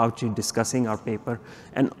Dr. Fauci discussing our paper,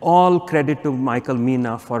 and all credit to Michael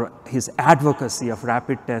Mina for his advocacy of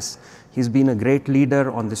rapid tests. He's been a great leader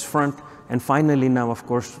on this front, and finally now, of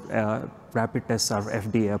course, rapid tests are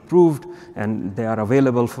FDA approved, and they are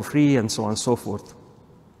available for free, and so on and so forth.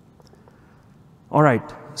 All right,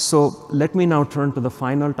 so let me now turn to the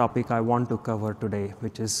final topic I want to cover today,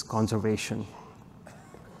 which is conservation.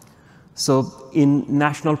 So in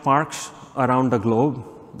national parks around the globe,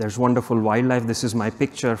 there's wonderful wildlife. This is my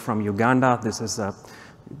picture from Uganda. This is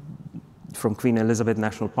from Queen Elizabeth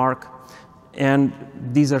National Park. And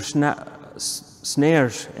these are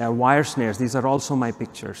snares, wire snares. These are also my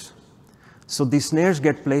pictures. So these snares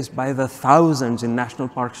get placed by the thousands in national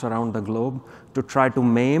parks around the globe to try to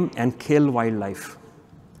maim and kill wildlife.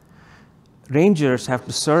 Rangers have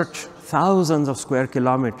to search thousands of square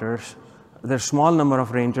kilometers. There's a small number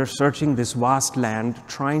of rangers searching this vast land,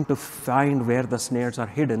 trying to find where the snares are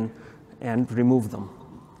hidden and remove them.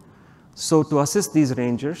 So to assist these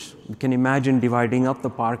rangers, you can imagine dividing up the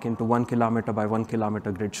park into 1 kilometer by 1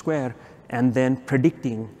 kilometer grid square, and then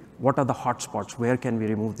predicting what are the hotspots, where can we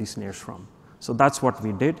remove these snares from. So that's what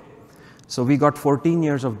we did. So we got 14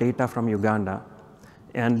 years of data from Uganda,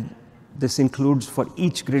 and this includes for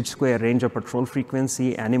each grid square ranger patrol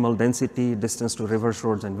frequency, animal density, distance to rivers,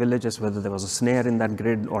 roads, and villages, whether there was a snare in that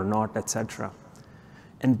grid or not, etc.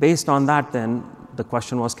 And based on that, then the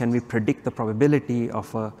question was, can we predict the probability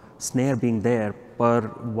of a snare being there per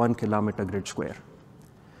 1 kilometer grid square?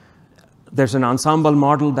 There's an ensemble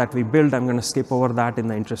model that we built. I'm going to skip over that in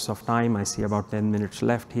the interest of time. I see about 10 minutes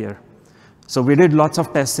left here. So we did lots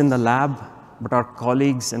of tests in the lab, but our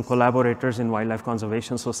colleagues and collaborators in Wildlife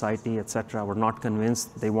Conservation Society, etc., were not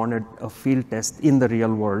convinced. They wanted a field test in the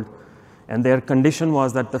real world. And their condition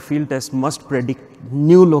was that the field test must predict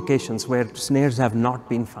new locations where snares have not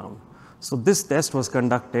been found. So this test was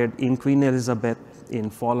conducted in Queen Elizabeth in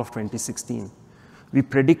fall of 2016. We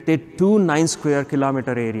predicted 2 9 square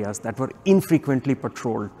kilometer areas that were infrequently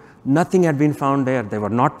patrolled. Nothing had been found there. They were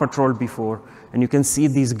not patrolled before. And you can see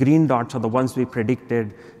these green dots are the ones we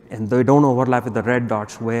predicted, and they don't overlap with the red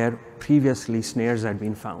dots where previously snares had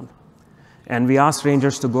been found. And we asked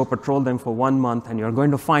rangers to go patrol them for 1 month, and you're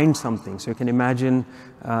going to find something. So you can imagine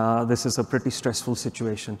this is a pretty stressful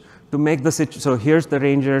situation. To make the so here's the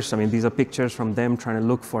rangers. I mean, these are pictures from them trying to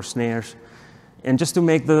look for snares. And just to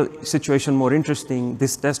make the situation more interesting,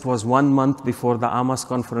 this test was 1 month before the AMAS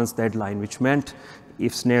conference deadline, which meant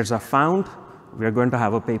if snares are found, we are going to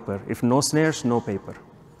have a paper. If no snares, no paper.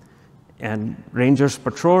 And rangers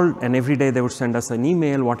patrolled, and every day they would send us an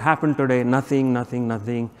email, what happened today? Nothing, nothing,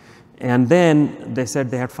 nothing. And then they said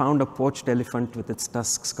they had found a poached elephant with its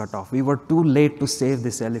tusks cut off. We were too late to save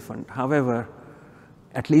this elephant. However,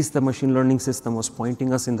 at least the machine learning system was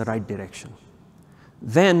pointing us in the right direction.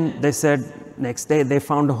 Then they said next day they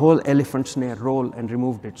found a whole elephant snare roll and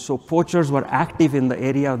removed it. So poachers were active in the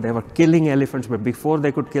area. They were killing elephants, but before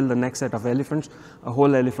they could kill the next set of elephants, a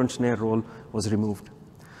whole elephant snare roll was removed.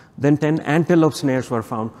 Then 10 antelope snares were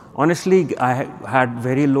found. Honestly, I had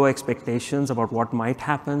very low expectations about what might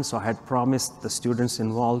happen, so I had promised the students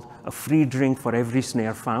involved a free drink for every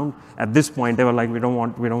snare found. At this point, they were like, we don't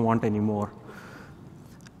want any more.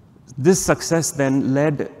 This success then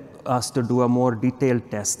led us to do a more detailed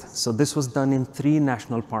test. So this was done in 3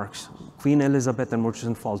 national parks: Queen Elizabeth and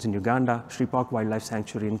Murchison Falls in Uganda, Sripak Wildlife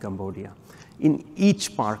Sanctuary in Cambodia. In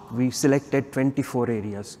each park, we selected 24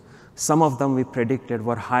 areas. Some of them we predicted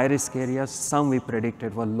were high-risk areas, some we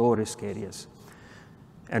predicted were low-risk areas.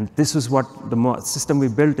 And this is what the system we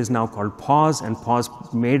built is now called PAWS, and PAWS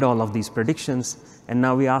made all of these predictions. And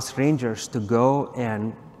now we asked rangers to go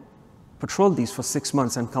and patrol these for 6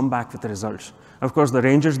 months and come back with the results. Of course, the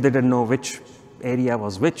rangers didn't know which area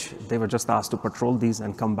was which. They were just asked to patrol these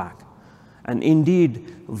and come back. And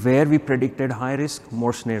indeed, where we predicted high risk,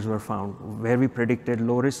 more snares were found. Where we predicted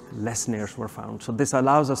low risk, less snares were found. So this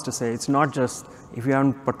allows us to say it's not just if you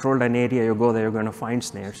haven't patrolled an area, you go there, you're going to find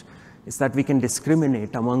snares. It's that we can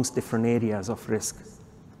discriminate amongst different areas of risk.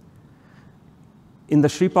 In the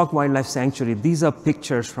Sripak Wildlife Sanctuary, these are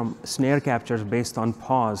pictures from snare captures based on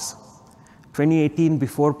PAWS. 2018,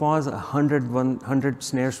 before PAWS, 100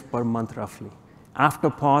 snares per month roughly. After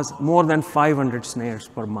PAWS, more than 500 snares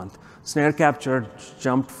per month. Snare capture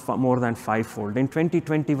jumped more than 5-fold. In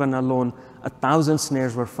 2021 alone, 1,000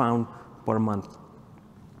 snares were found per month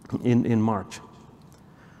in March.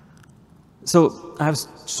 So I have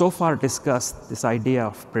so far discussed this idea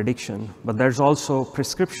of prediction, but there's also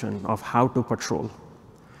prescription of how to patrol.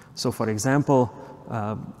 So for example,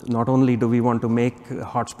 not only do we want to make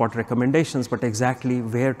hotspot recommendations, but exactly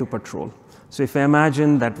where to patrol. So if I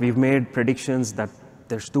imagine that we've made predictions that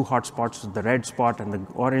there's 2 hotspots, the red spot and the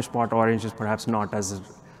orange spot. Orange is perhaps not as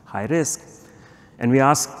high risk. And we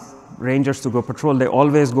ask rangers to go patrol. They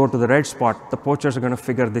always go to the red spot. The poachers are going to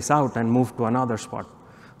figure this out and move to another spot.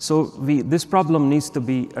 So this problem needs to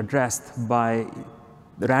be addressed by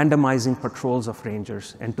randomizing patrols of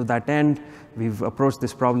rangers. And to that end, we've approached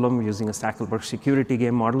this problem using a Stackelberg security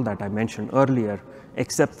game model that I mentioned earlier,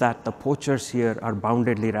 except that the poachers here are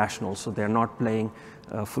boundedly rational, so they're not playing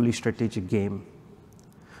a fully strategic game.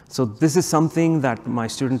 So this is something that my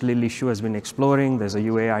student Lily Xu has been exploring. There's a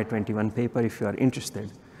UAI 21 paper if you are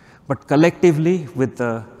interested. But collectively, with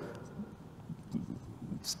the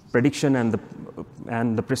prediction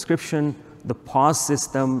and the prescription, the PAWS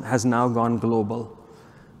system has now gone global.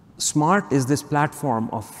 SMART is this platform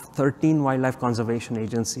of 13 wildlife conservation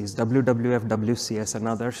agencies, WWF, WCS, and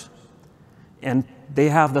others. And they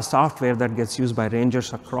have the software that gets used by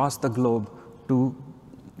rangers across the globe to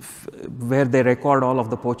where they record all of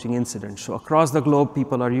the poaching incidents. So across the globe,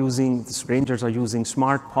 people are using, rangers are using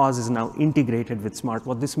SMART. PAWS is now integrated with SMART.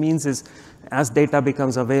 What this means is, as data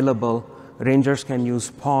becomes available, rangers can use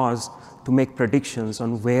PAWS to make predictions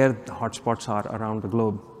on where the hotspots are around the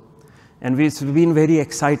globe. And it's been very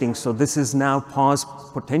exciting. So this is now PAWS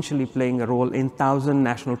potentially playing a role in 1,000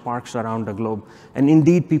 national parks around the globe. And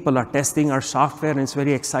indeed, people are testing our software, and it's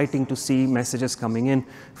very exciting to see messages coming in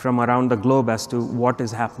from around the globe as to what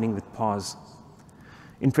is happening with PAWS.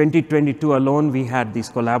 In 2022 alone, we had these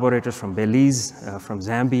collaborators from Belize, from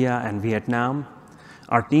Zambia, and Vietnam.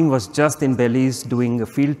 Our team was just in Belize doing a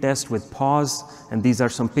field test with PAWS, and these are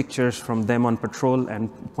some pictures from them on patrol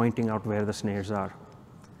and pointing out where the snares are.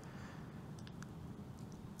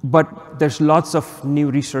 But there's lots of new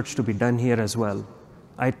research to be done here as well.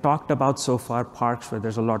 I talked about so far parks where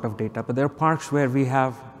there's a lot of data, but there are parks where we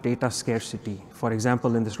have data scarcity. For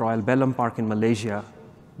example, in this Royal Belem Park in Malaysia,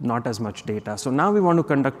 not as much data. So now we want to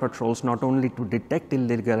conduct patrols not only to detect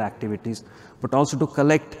illegal activities, but also to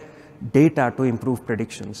collect data to improve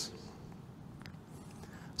predictions.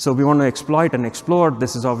 So we want to exploit and explore.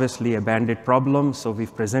 This is obviously a bandit problem. So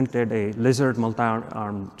we've presented a lizard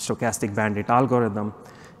multi-armed stochastic bandit algorithm.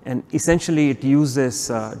 And essentially, it uses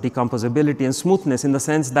decomposability and smoothness in the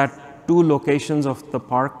sense that 2 locations of the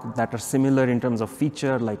park that are similar in terms of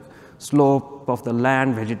feature, like slope of the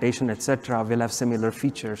land, vegetation, etc., will have similar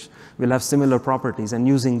features, will have similar properties. And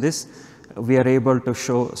using this, we are able to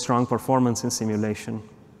show strong performance in simulation.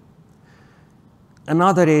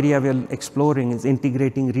 Another area we're exploring is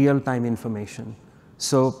integrating real-time information.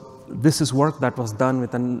 So this is work that was done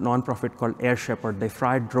with a nonprofit called Air Shepherd. They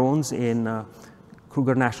fried drones in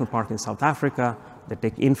Kruger National Park in South Africa. They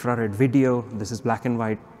take infrared video. This is black and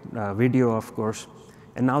white video, of course.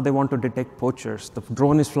 And now they want to detect poachers. The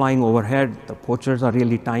drone is flying overhead. The poachers are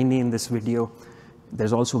really tiny in this video.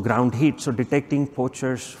 There's also ground heat. So detecting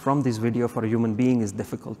poachers from this video for a human being is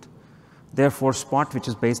difficult. Therefore, Spot, which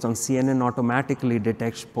is based on CNN, automatically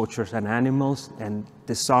detects poachers and animals. And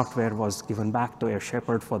this software was given back to Air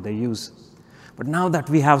Shepherd for their use. But now that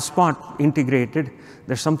we have Spot integrated,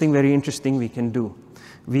 there's something very interesting we can do.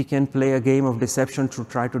 We can play a game of deception to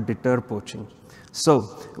try to deter poaching. So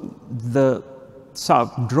the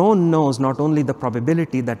drone knows not only the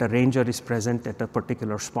probability that a ranger is present at a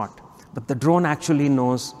particular spot, but the drone actually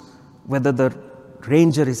knows whether the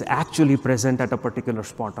ranger is actually present at a particular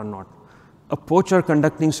spot or not. A poacher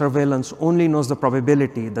conducting surveillance only knows the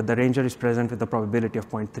probability that the ranger is present with a probability of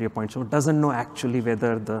 0.3 or 0.7. It doesn't know actually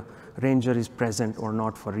whether the ranger is present or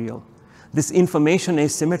not for real. This information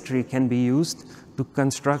asymmetry can be used to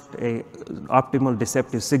construct a optimal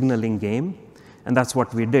deceptive signaling game, and that's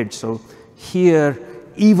what we did. So here,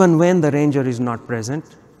 even when the ranger is not present,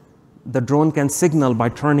 the drone can signal by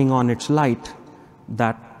turning on its light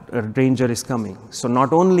that a ranger is coming. So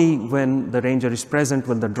not only when the ranger is present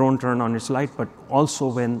will the drone turn on its light, but also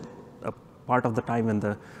when a part of the time when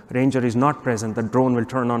the ranger is not present, the drone will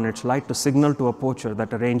turn on its light to signal to a poacher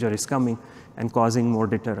that a ranger is coming and causing more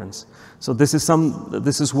deterrence. So this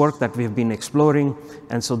is work that we have been exploring,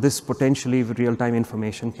 and so this potentially real-time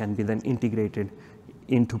information can be then integrated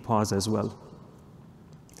into PAWS as well.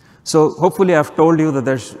 So hopefully I've told you that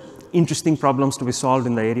there's interesting problems to be solved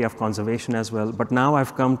in the area of conservation as well, but now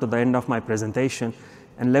I've come to the end of my presentation,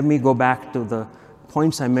 and let me go back to the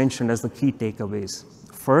points I mentioned as the key takeaways.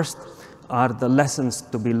 First are the lessons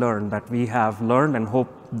to be learned that we have learned and hope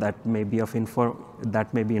that may be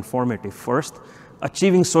informative. First,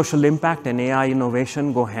 achieving social impact and AI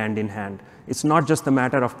innovation go hand in hand. It's not just a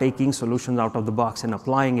matter of taking solutions out of the box and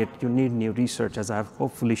applying it. You need new research, as I've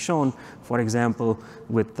hopefully shown, for example,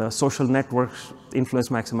 with social networks, influence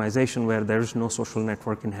maximization, where there is no social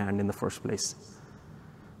network in hand in the first place.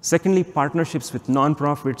 Secondly, partnerships with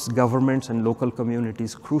nonprofits, governments, and local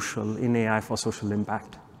communities crucial in AI for social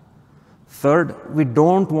impact. Third, we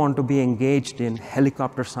don't want to be engaged in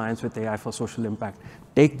helicopter science with AI for social impact.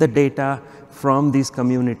 Take the data from these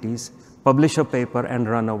communities, publish a paper, and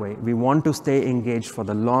run away. We want to stay engaged for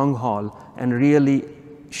the long haul and really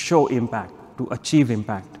show impact, to achieve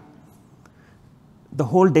impact. The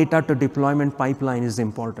whole data to deployment pipeline is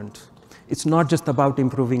important. It's not just about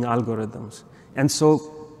improving algorithms. And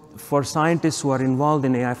so for scientists who are involved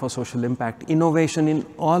in AI for social impact, innovation in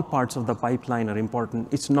all parts of the pipeline are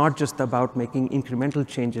important. It's not just about making incremental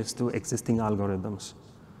changes to existing algorithms.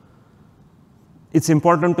 It's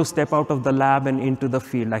important to step out of the lab and into the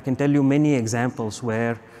field. I can tell you many examples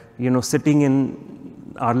where, sitting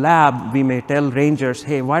in our lab, we may tell rangers,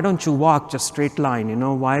 hey, why don't you walk just straight line?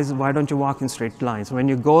 Why don't you walk in straight lines? When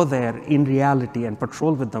you go there in reality and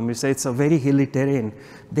patrol with them, you say it's a very hilly terrain.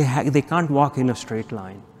 They can't walk in a straight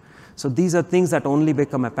line. So these are things that only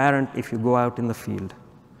become apparent if you go out in the field.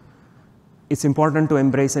 It's important to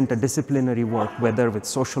embrace interdisciplinary work, whether with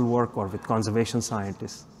social work or with conservation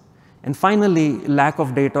scientists. And finally, lack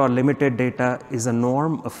of data or limited data is a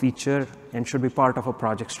norm, a feature, and should be part of a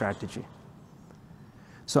project strategy.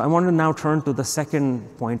 So I want to now turn to the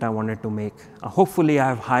second point I wanted to make. Hopefully, I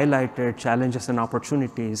have highlighted challenges and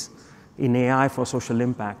opportunities in AI for social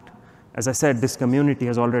impact. As I said, this community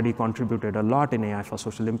has already contributed a lot in AI for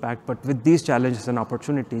social impact, but with these challenges and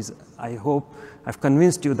opportunities, I hope I've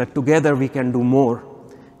convinced you that together we can do more.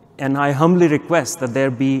 And I humbly request that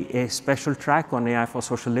there be a special track on AI for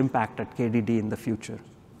social impact at KDD in the future.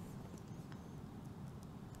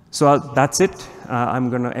 So that's it. I'm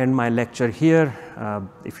going to end my lecture here.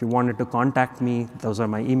 If you wanted to contact me, those are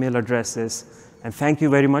my email addresses. And thank you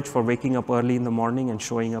very much for waking up early in the morning and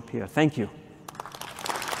showing up here. Thank you.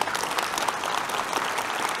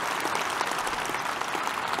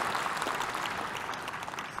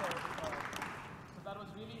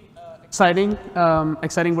 Exciting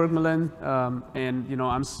work, Milind, and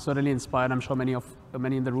I'm certainly inspired. I'm sure many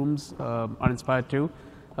in the rooms are inspired too.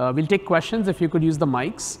 We'll take questions if you could use the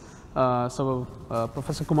mics.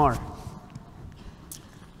 Professor Kumar.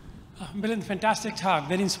 Milind, fantastic talk,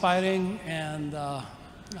 very inspiring, and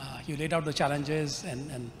you laid out the challenges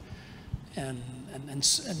and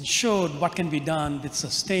showed what can be done with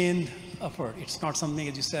sustained effort. It's not something,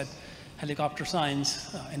 as you said, helicopter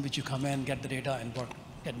science in which you come in, get the data, and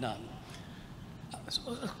get done. So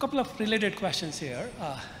a couple of related questions here.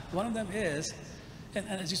 One of them is, and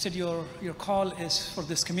as you said, your call is for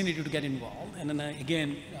this community to get involved. And then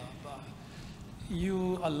again,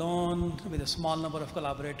 you alone with a small number of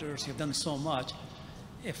collaborators, you've done so much.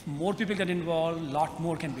 If more people get involved, a lot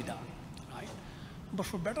more can be done, right? But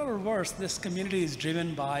for better or worse, this community is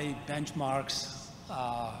driven by benchmarks,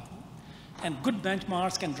 and good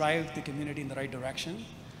benchmarks can drive the community in the right direction.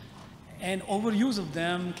 And overuse of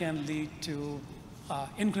them can lead to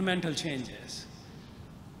incremental changes.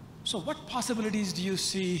 So what possibilities do you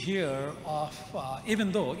see here of,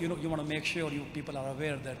 even though you want to make sure people are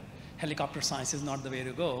aware that helicopter science is not the way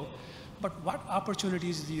to go, but what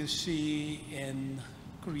opportunities do you see in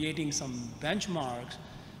creating some benchmarks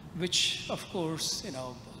which of course,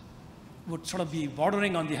 would sort of be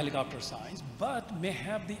bordering on the helicopter science, but may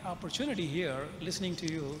have the opportunity here, listening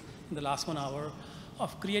to you in the last 1 hour,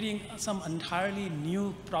 of creating some entirely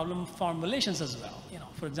new problem formulations as well.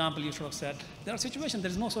 For example, you sort of said, there are situations,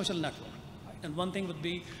 there is no social network. Right? And one thing would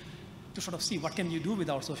be to sort of see what can you do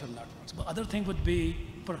without social networks. But other thing would be,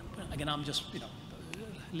 again, I'm just,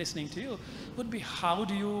 listening to you, would be how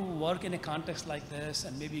do you work in a context like this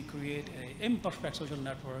and maybe create an imperfect social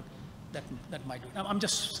network that might do it. I'm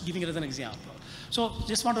just giving it as an example. So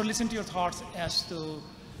just want to listen to your thoughts as to,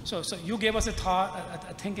 so you gave us a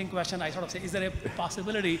thinking question. I sort of say, is there a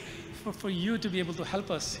possibility for you to be able to help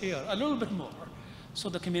us here a little bit more so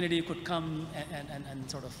the community could come and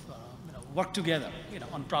sort of work together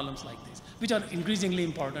on problems like these, which are increasingly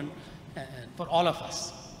important for all of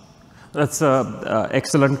us? That's an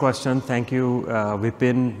excellent question. Thank you,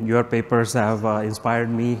 Vipin. Your papers have inspired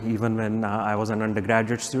me even when I was an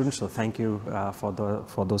undergraduate student, so thank you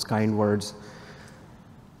for those kind words.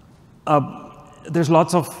 There's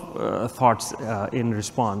lots of thoughts in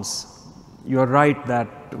response. You're right that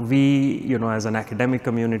we, as an academic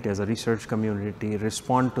community, as a research community,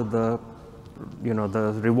 respond to the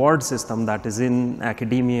the reward system that is in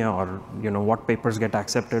academia, or what papers get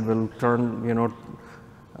accepted will turn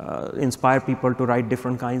inspire people to write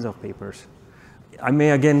different kinds of papers. I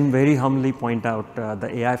may again very humbly point out the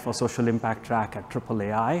AI for Social Impact track at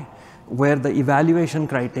AAAI, where the evaluation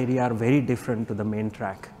criteria are very different to the main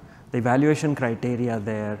track. The evaluation criteria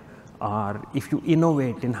there are, if you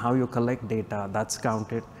innovate in how you collect data, that's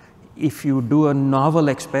counted. If you do a novel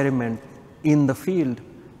experiment in the field,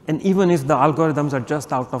 and even if the algorithms are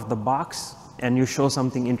just out of the box and you show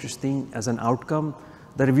something interesting as an outcome,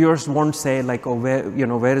 the reviewers won't say like, oh,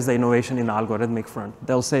 where is the innovation in the algorithmic front?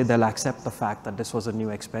 They'll say they'll accept the fact that this was a new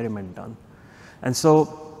experiment done. And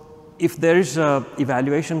so if there is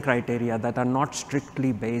evaluation criteria that are not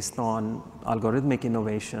strictly based on algorithmic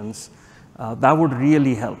innovations, that would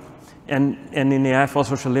really help. And in AI for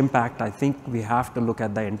Social Impact, I think we have to look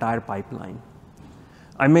at the entire pipeline.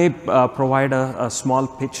 I may provide a small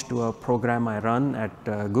pitch to a program I run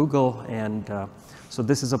at Google, and so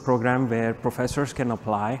this is a program where professors can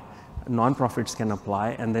apply, nonprofits can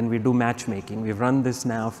apply, and then we do matchmaking. We've run this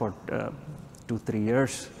now for 2-3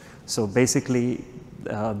 years. So basically,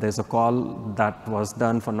 there's a call that was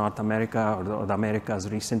done for North America or the Americas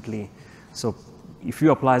recently. So if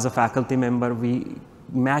you apply as a faculty member, we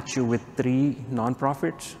match you with 3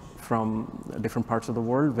 nonprofits from different parts of the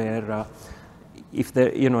world, where if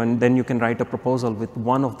they, and then you can write a proposal with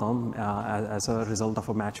one of them as a result of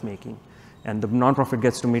a matchmaking. And the nonprofit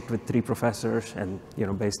gets to meet with 3 professors, and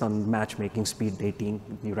based on matchmaking, speed dating,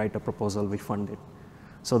 you write a proposal, we fund it.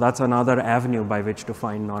 So that's another avenue by which to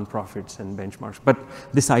find nonprofits and benchmarks. But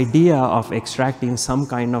this idea of extracting some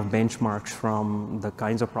kind of benchmarks from the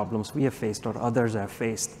kinds of problems we have faced or others have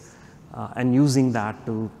faced, and using that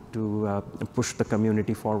to push the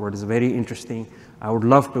community forward is very interesting. I would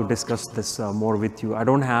love to discuss this more with you. I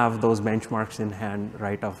don't have those benchmarks in hand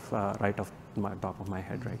right off my top of my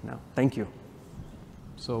head right now. Thank you.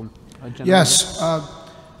 So, yes,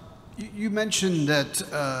 you mentioned that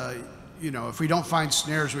if we don't find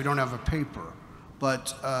snares, we don't have a paper.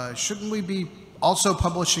 But shouldn't we be also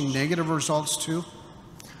publishing negative results too?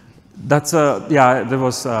 That's yeah. There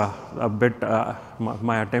was a bit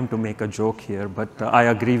my attempt to make a joke here, but I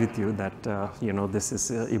agree with you that this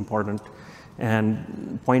is important,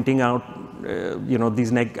 and pointing out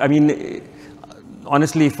these I mean.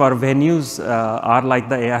 Honestly, if our venues are like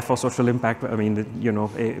the AI for Social Impact, I mean,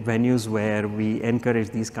 venues where we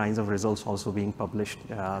encourage these kinds of results also being published,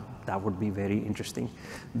 that would be very interesting.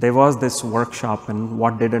 There was this workshop and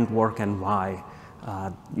what didn't work and why,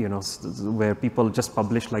 where people just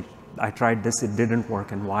published like, I tried this, it didn't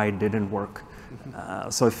work, and why it didn't work.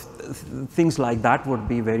 So if things like that would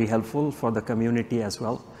be very helpful for the community as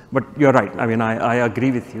well. But you're right. I mean, I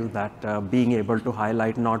agree with you that being able to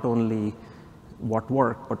highlight not only what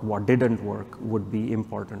worked, but what didn't work would be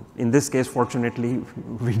important. In this case, fortunately,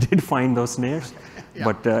 we did find those snares, yeah.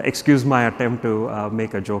 But excuse my attempt to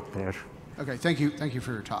make a joke there. Okay, thank you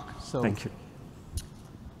for your talk. So, thank you.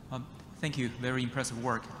 Thank you, very impressive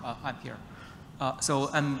work. I'm here. So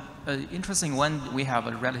interesting, when we have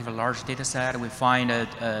a relatively large data set, we find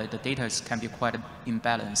that the data can be quite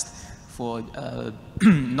imbalanced. For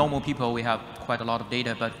normal people, we have quite a lot of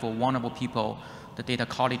data, but for vulnerable people, the data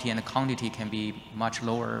quality and the quantity can be much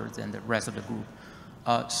lower than the rest of the group.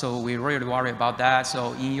 So we really worry about that.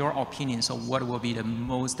 So in your opinion, so what will be the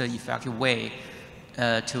most effective way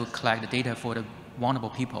to collect the data for the vulnerable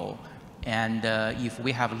people? And if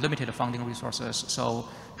we have limited funding resources, so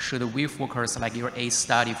should we focus, like your ACE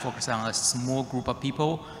study, focus on a small group of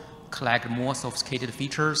people, collect more sophisticated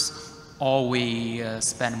features, or we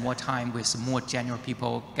spend more time with more general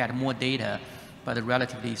people, get more data, but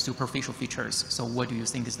relatively superficial features? So what do you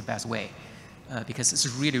think is the best way? Because it's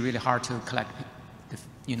really, really hard to collect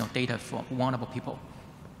data from vulnerable people.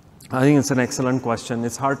 I think it's an excellent question.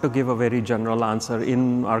 It's hard to give a very general answer.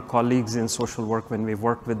 In our colleagues in social work, when we've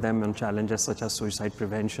worked with them on challenges such as suicide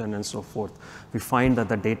prevention and so forth, we find that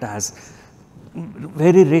the data has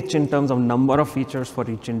very rich in terms of number of features for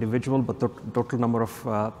each individual, but the total number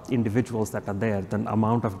of individuals that are there, the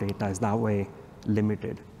amount of data is that way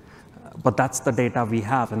limited. But that's the data we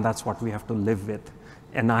have, and that's what we have to live with.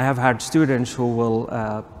 And I have had students who will,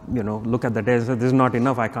 look at the data and say, this is not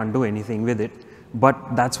enough, I can't do anything with it.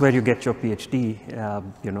 But that's where you get your PhD,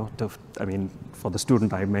 for the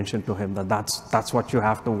student, I mentioned to him that that's what you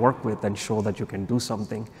have to work with and show that you can do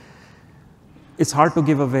something. It's hard to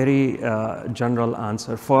give a very general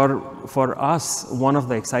answer. For us, one of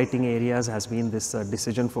the exciting areas has been this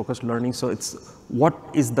decision-focused learning. So it's what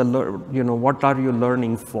are you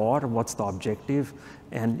learning for? What's the objective?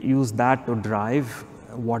 And use that to drive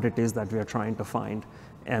what it is that we are trying to find.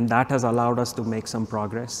 And that has allowed us to make some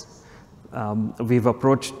progress. We've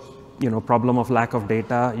approached problem of lack of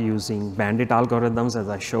data using bandit algorithms, as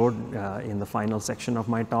I showed in the final section of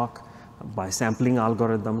my talk, by sampling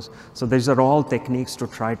algorithms. So these are all techniques to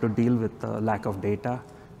try to deal with the lack of data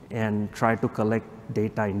and try to collect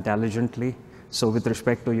data intelligently. So with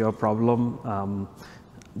respect to your problem,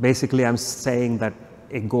 basically I'm saying that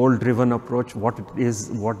a goal-driven approach, what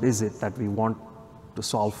is it that we want to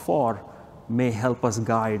solve for, may help us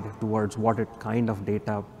guide towards what kind of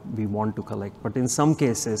data we want to collect. But in some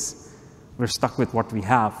cases, we're stuck with what we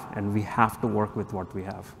have, and we have to work with what we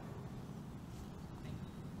have.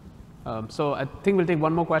 So I think we'll take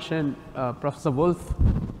one more question. Professor Wolf.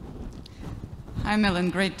 Hi,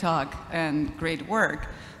 Milind. Great talk and great work.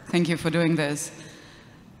 Thank you for doing this.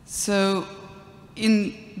 So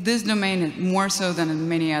in this domain, more so than in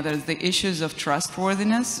many others, the issues of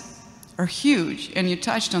trustworthiness are huge, and you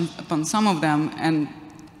touched upon some of them. And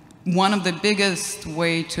one of the biggest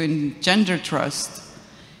way to engender trust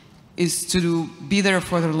is to be there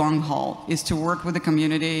for the long haul, is to work with the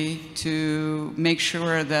community, to make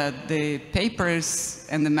sure that the papers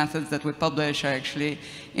and the methods that we publish are actually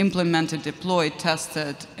implemented, deployed,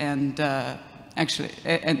 tested, and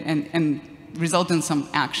and result in some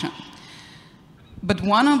action. But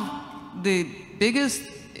one of the biggest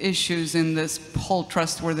issues in this whole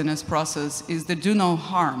trustworthiness process is the do no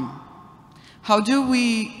harm. How do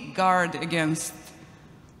we guard against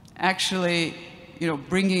actually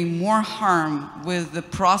bringing more harm with the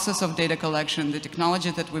process of data collection, the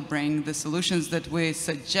technology that we bring, the solutions that we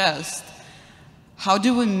suggest? How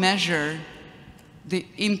do we measure the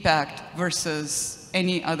impact versus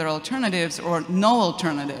any other alternatives or no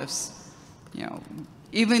alternatives?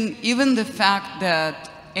 Even the fact that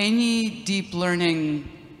any deep learning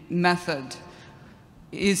method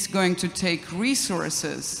is going to take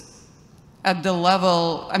resources at the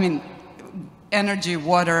level, energy,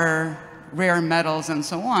 water, rare metals, and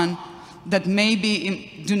so on, that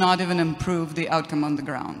maybe do not even improve the outcome on the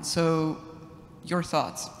ground. So your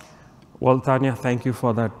thoughts? Well, Tanya, thank you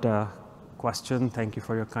for that question. Thank you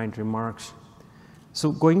for your kind remarks.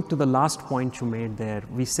 So going to the last point you made there,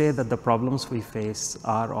 we say that the problems we face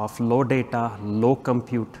are of low data, low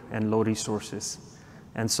compute, and low resources.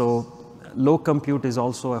 And so low compute is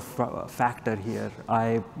also a factor here.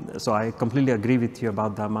 So I completely agree with you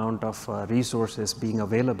about the amount of resources being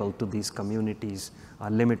available to these communities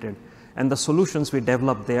are limited. And the solutions we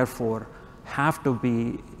develop, therefore, have to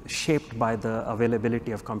be shaped by the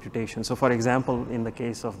availability of computation. So for example, in the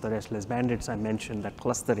case of the restless bandits, I mentioned that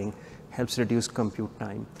clustering helps reduce compute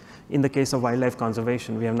time. In the case of wildlife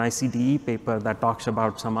conservation, we have an ICDE paper that talks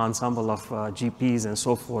about some ensemble of GPs and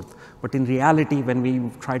so forth. But in reality, when we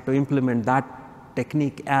try to implement that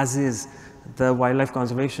technique as is, the wildlife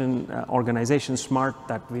conservation organization, SMART,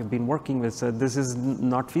 that we've been working with, said this is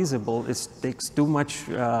not feasible. It takes too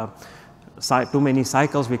many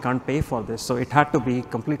cycles, we can't pay for this. So it had to be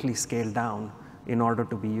completely scaled down in order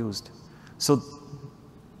to be used. So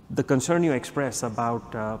the concern you express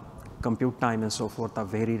about compute time and so forth are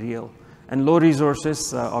very real. And low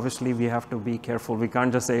resources, obviously we have to be careful. We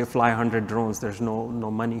can't just say fly 100 drones, there's no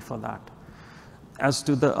money for that. As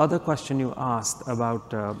to the other question you asked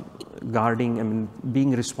about guarding,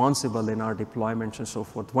 being responsible in our deployments and so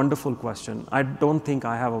forth, wonderful question. I don't think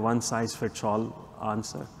I have a one-size-fits-all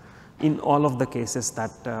answer. In all of the cases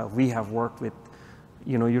that we have worked with,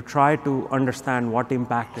 you try to understand what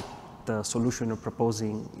impact the solution you're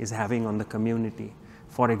proposing is having on the community.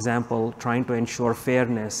 For example, trying to ensure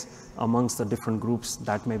fairness amongst the different groups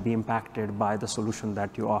that may be impacted by the solution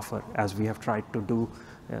that you offer, as we have tried to do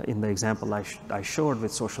in the example I showed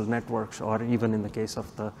with social networks, or even in the case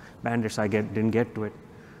of the bandits, didn't get to it.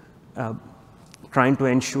 Trying to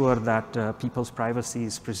ensure that people's privacy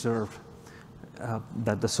is preserved,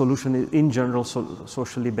 that the solution is in general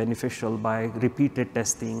socially beneficial by repeated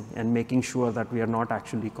testing and making sure that we are not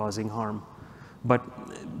actually causing harm.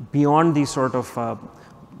 But beyond these sort of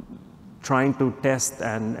trying to test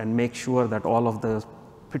and make sure that all of the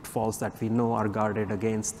pitfalls that we know are guarded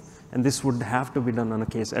against, and this would have to be done on a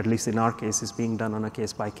case, at least in our case, is being done on a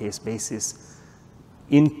case-by-case basis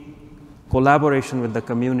in collaboration with the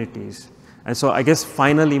communities. And so I guess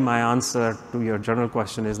finally my answer to your general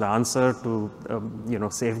question is the answer to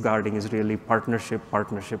safeguarding is really partnership,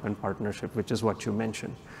 partnership, and partnership, which is what you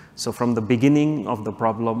mentioned. So from the beginning of the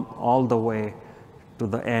problem all the way to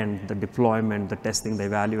the end, the deployment, the testing, the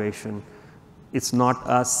evaluation, it's not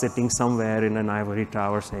us sitting somewhere in an ivory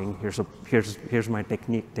tower saying, here's my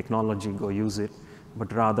technology, go use it,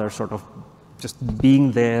 but rather sort of just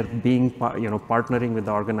being there, partnering with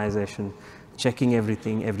the organization, checking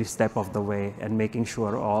everything every step of the way, and making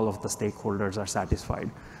sure all of the stakeholders are satisfied.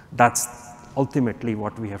 That's ultimately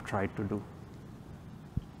what we have tried to do.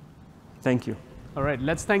 Thank you. All right,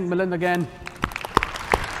 let's thank Milind again.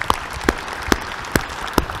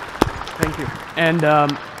 Thank you. And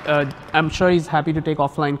I'm sure he's happy to take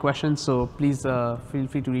offline questions, so please feel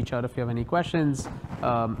free to reach out if you have any questions.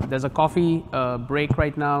 There's a coffee break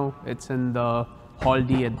right now. It's in the Hall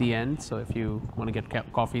D at the end, so if you want to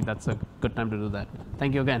get coffee, that's a good time to do that.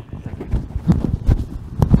 Thank you again. Thank you.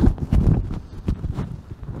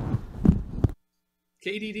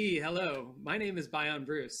 KDD, hello. My name is Bayan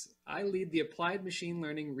Bruce. I lead the Applied Machine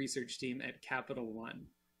Learning Research Team at Capital One.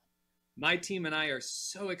 My team and I are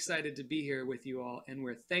so excited to be here with you all, and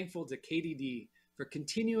we're thankful to KDD for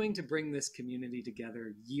continuing to bring this community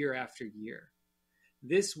together year after year.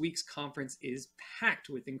 This week's conference is packed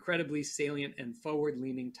with incredibly salient and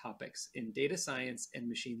forward-leaning topics in data science and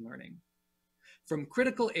machine learning. From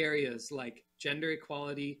critical areas like gender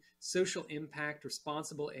equality, social impact,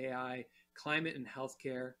 responsible AI, climate and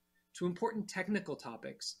healthcare, to important technical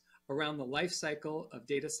topics around the life cycle of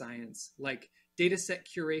data science like dataset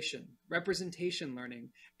curation, representation learning,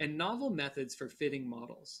 and novel methods for fitting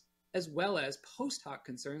models, as well as post hoc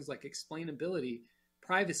concerns like explainability,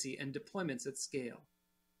 privacy, and deployments at scale.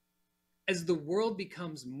 As the world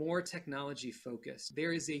becomes more technology focused,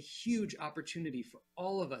 there is a huge opportunity for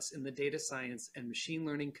all of us in the data science and machine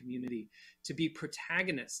learning community to be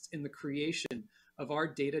protagonists in the creation of our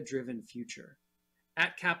data-driven future.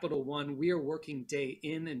 At Capital One, we are working day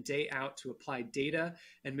in and day out to apply data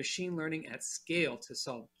and machine learning at scale to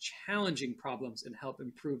solve challenging problems and help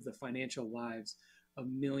improve the financial lives of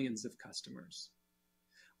millions of customers.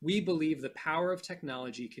 We believe the power of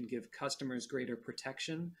technology can give customers greater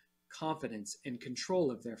protection, confidence, and control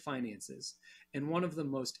of their finances. And one of the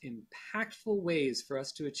most impactful ways for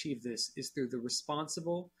us to achieve this is through the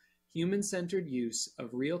responsible, human-centered use of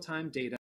real-time data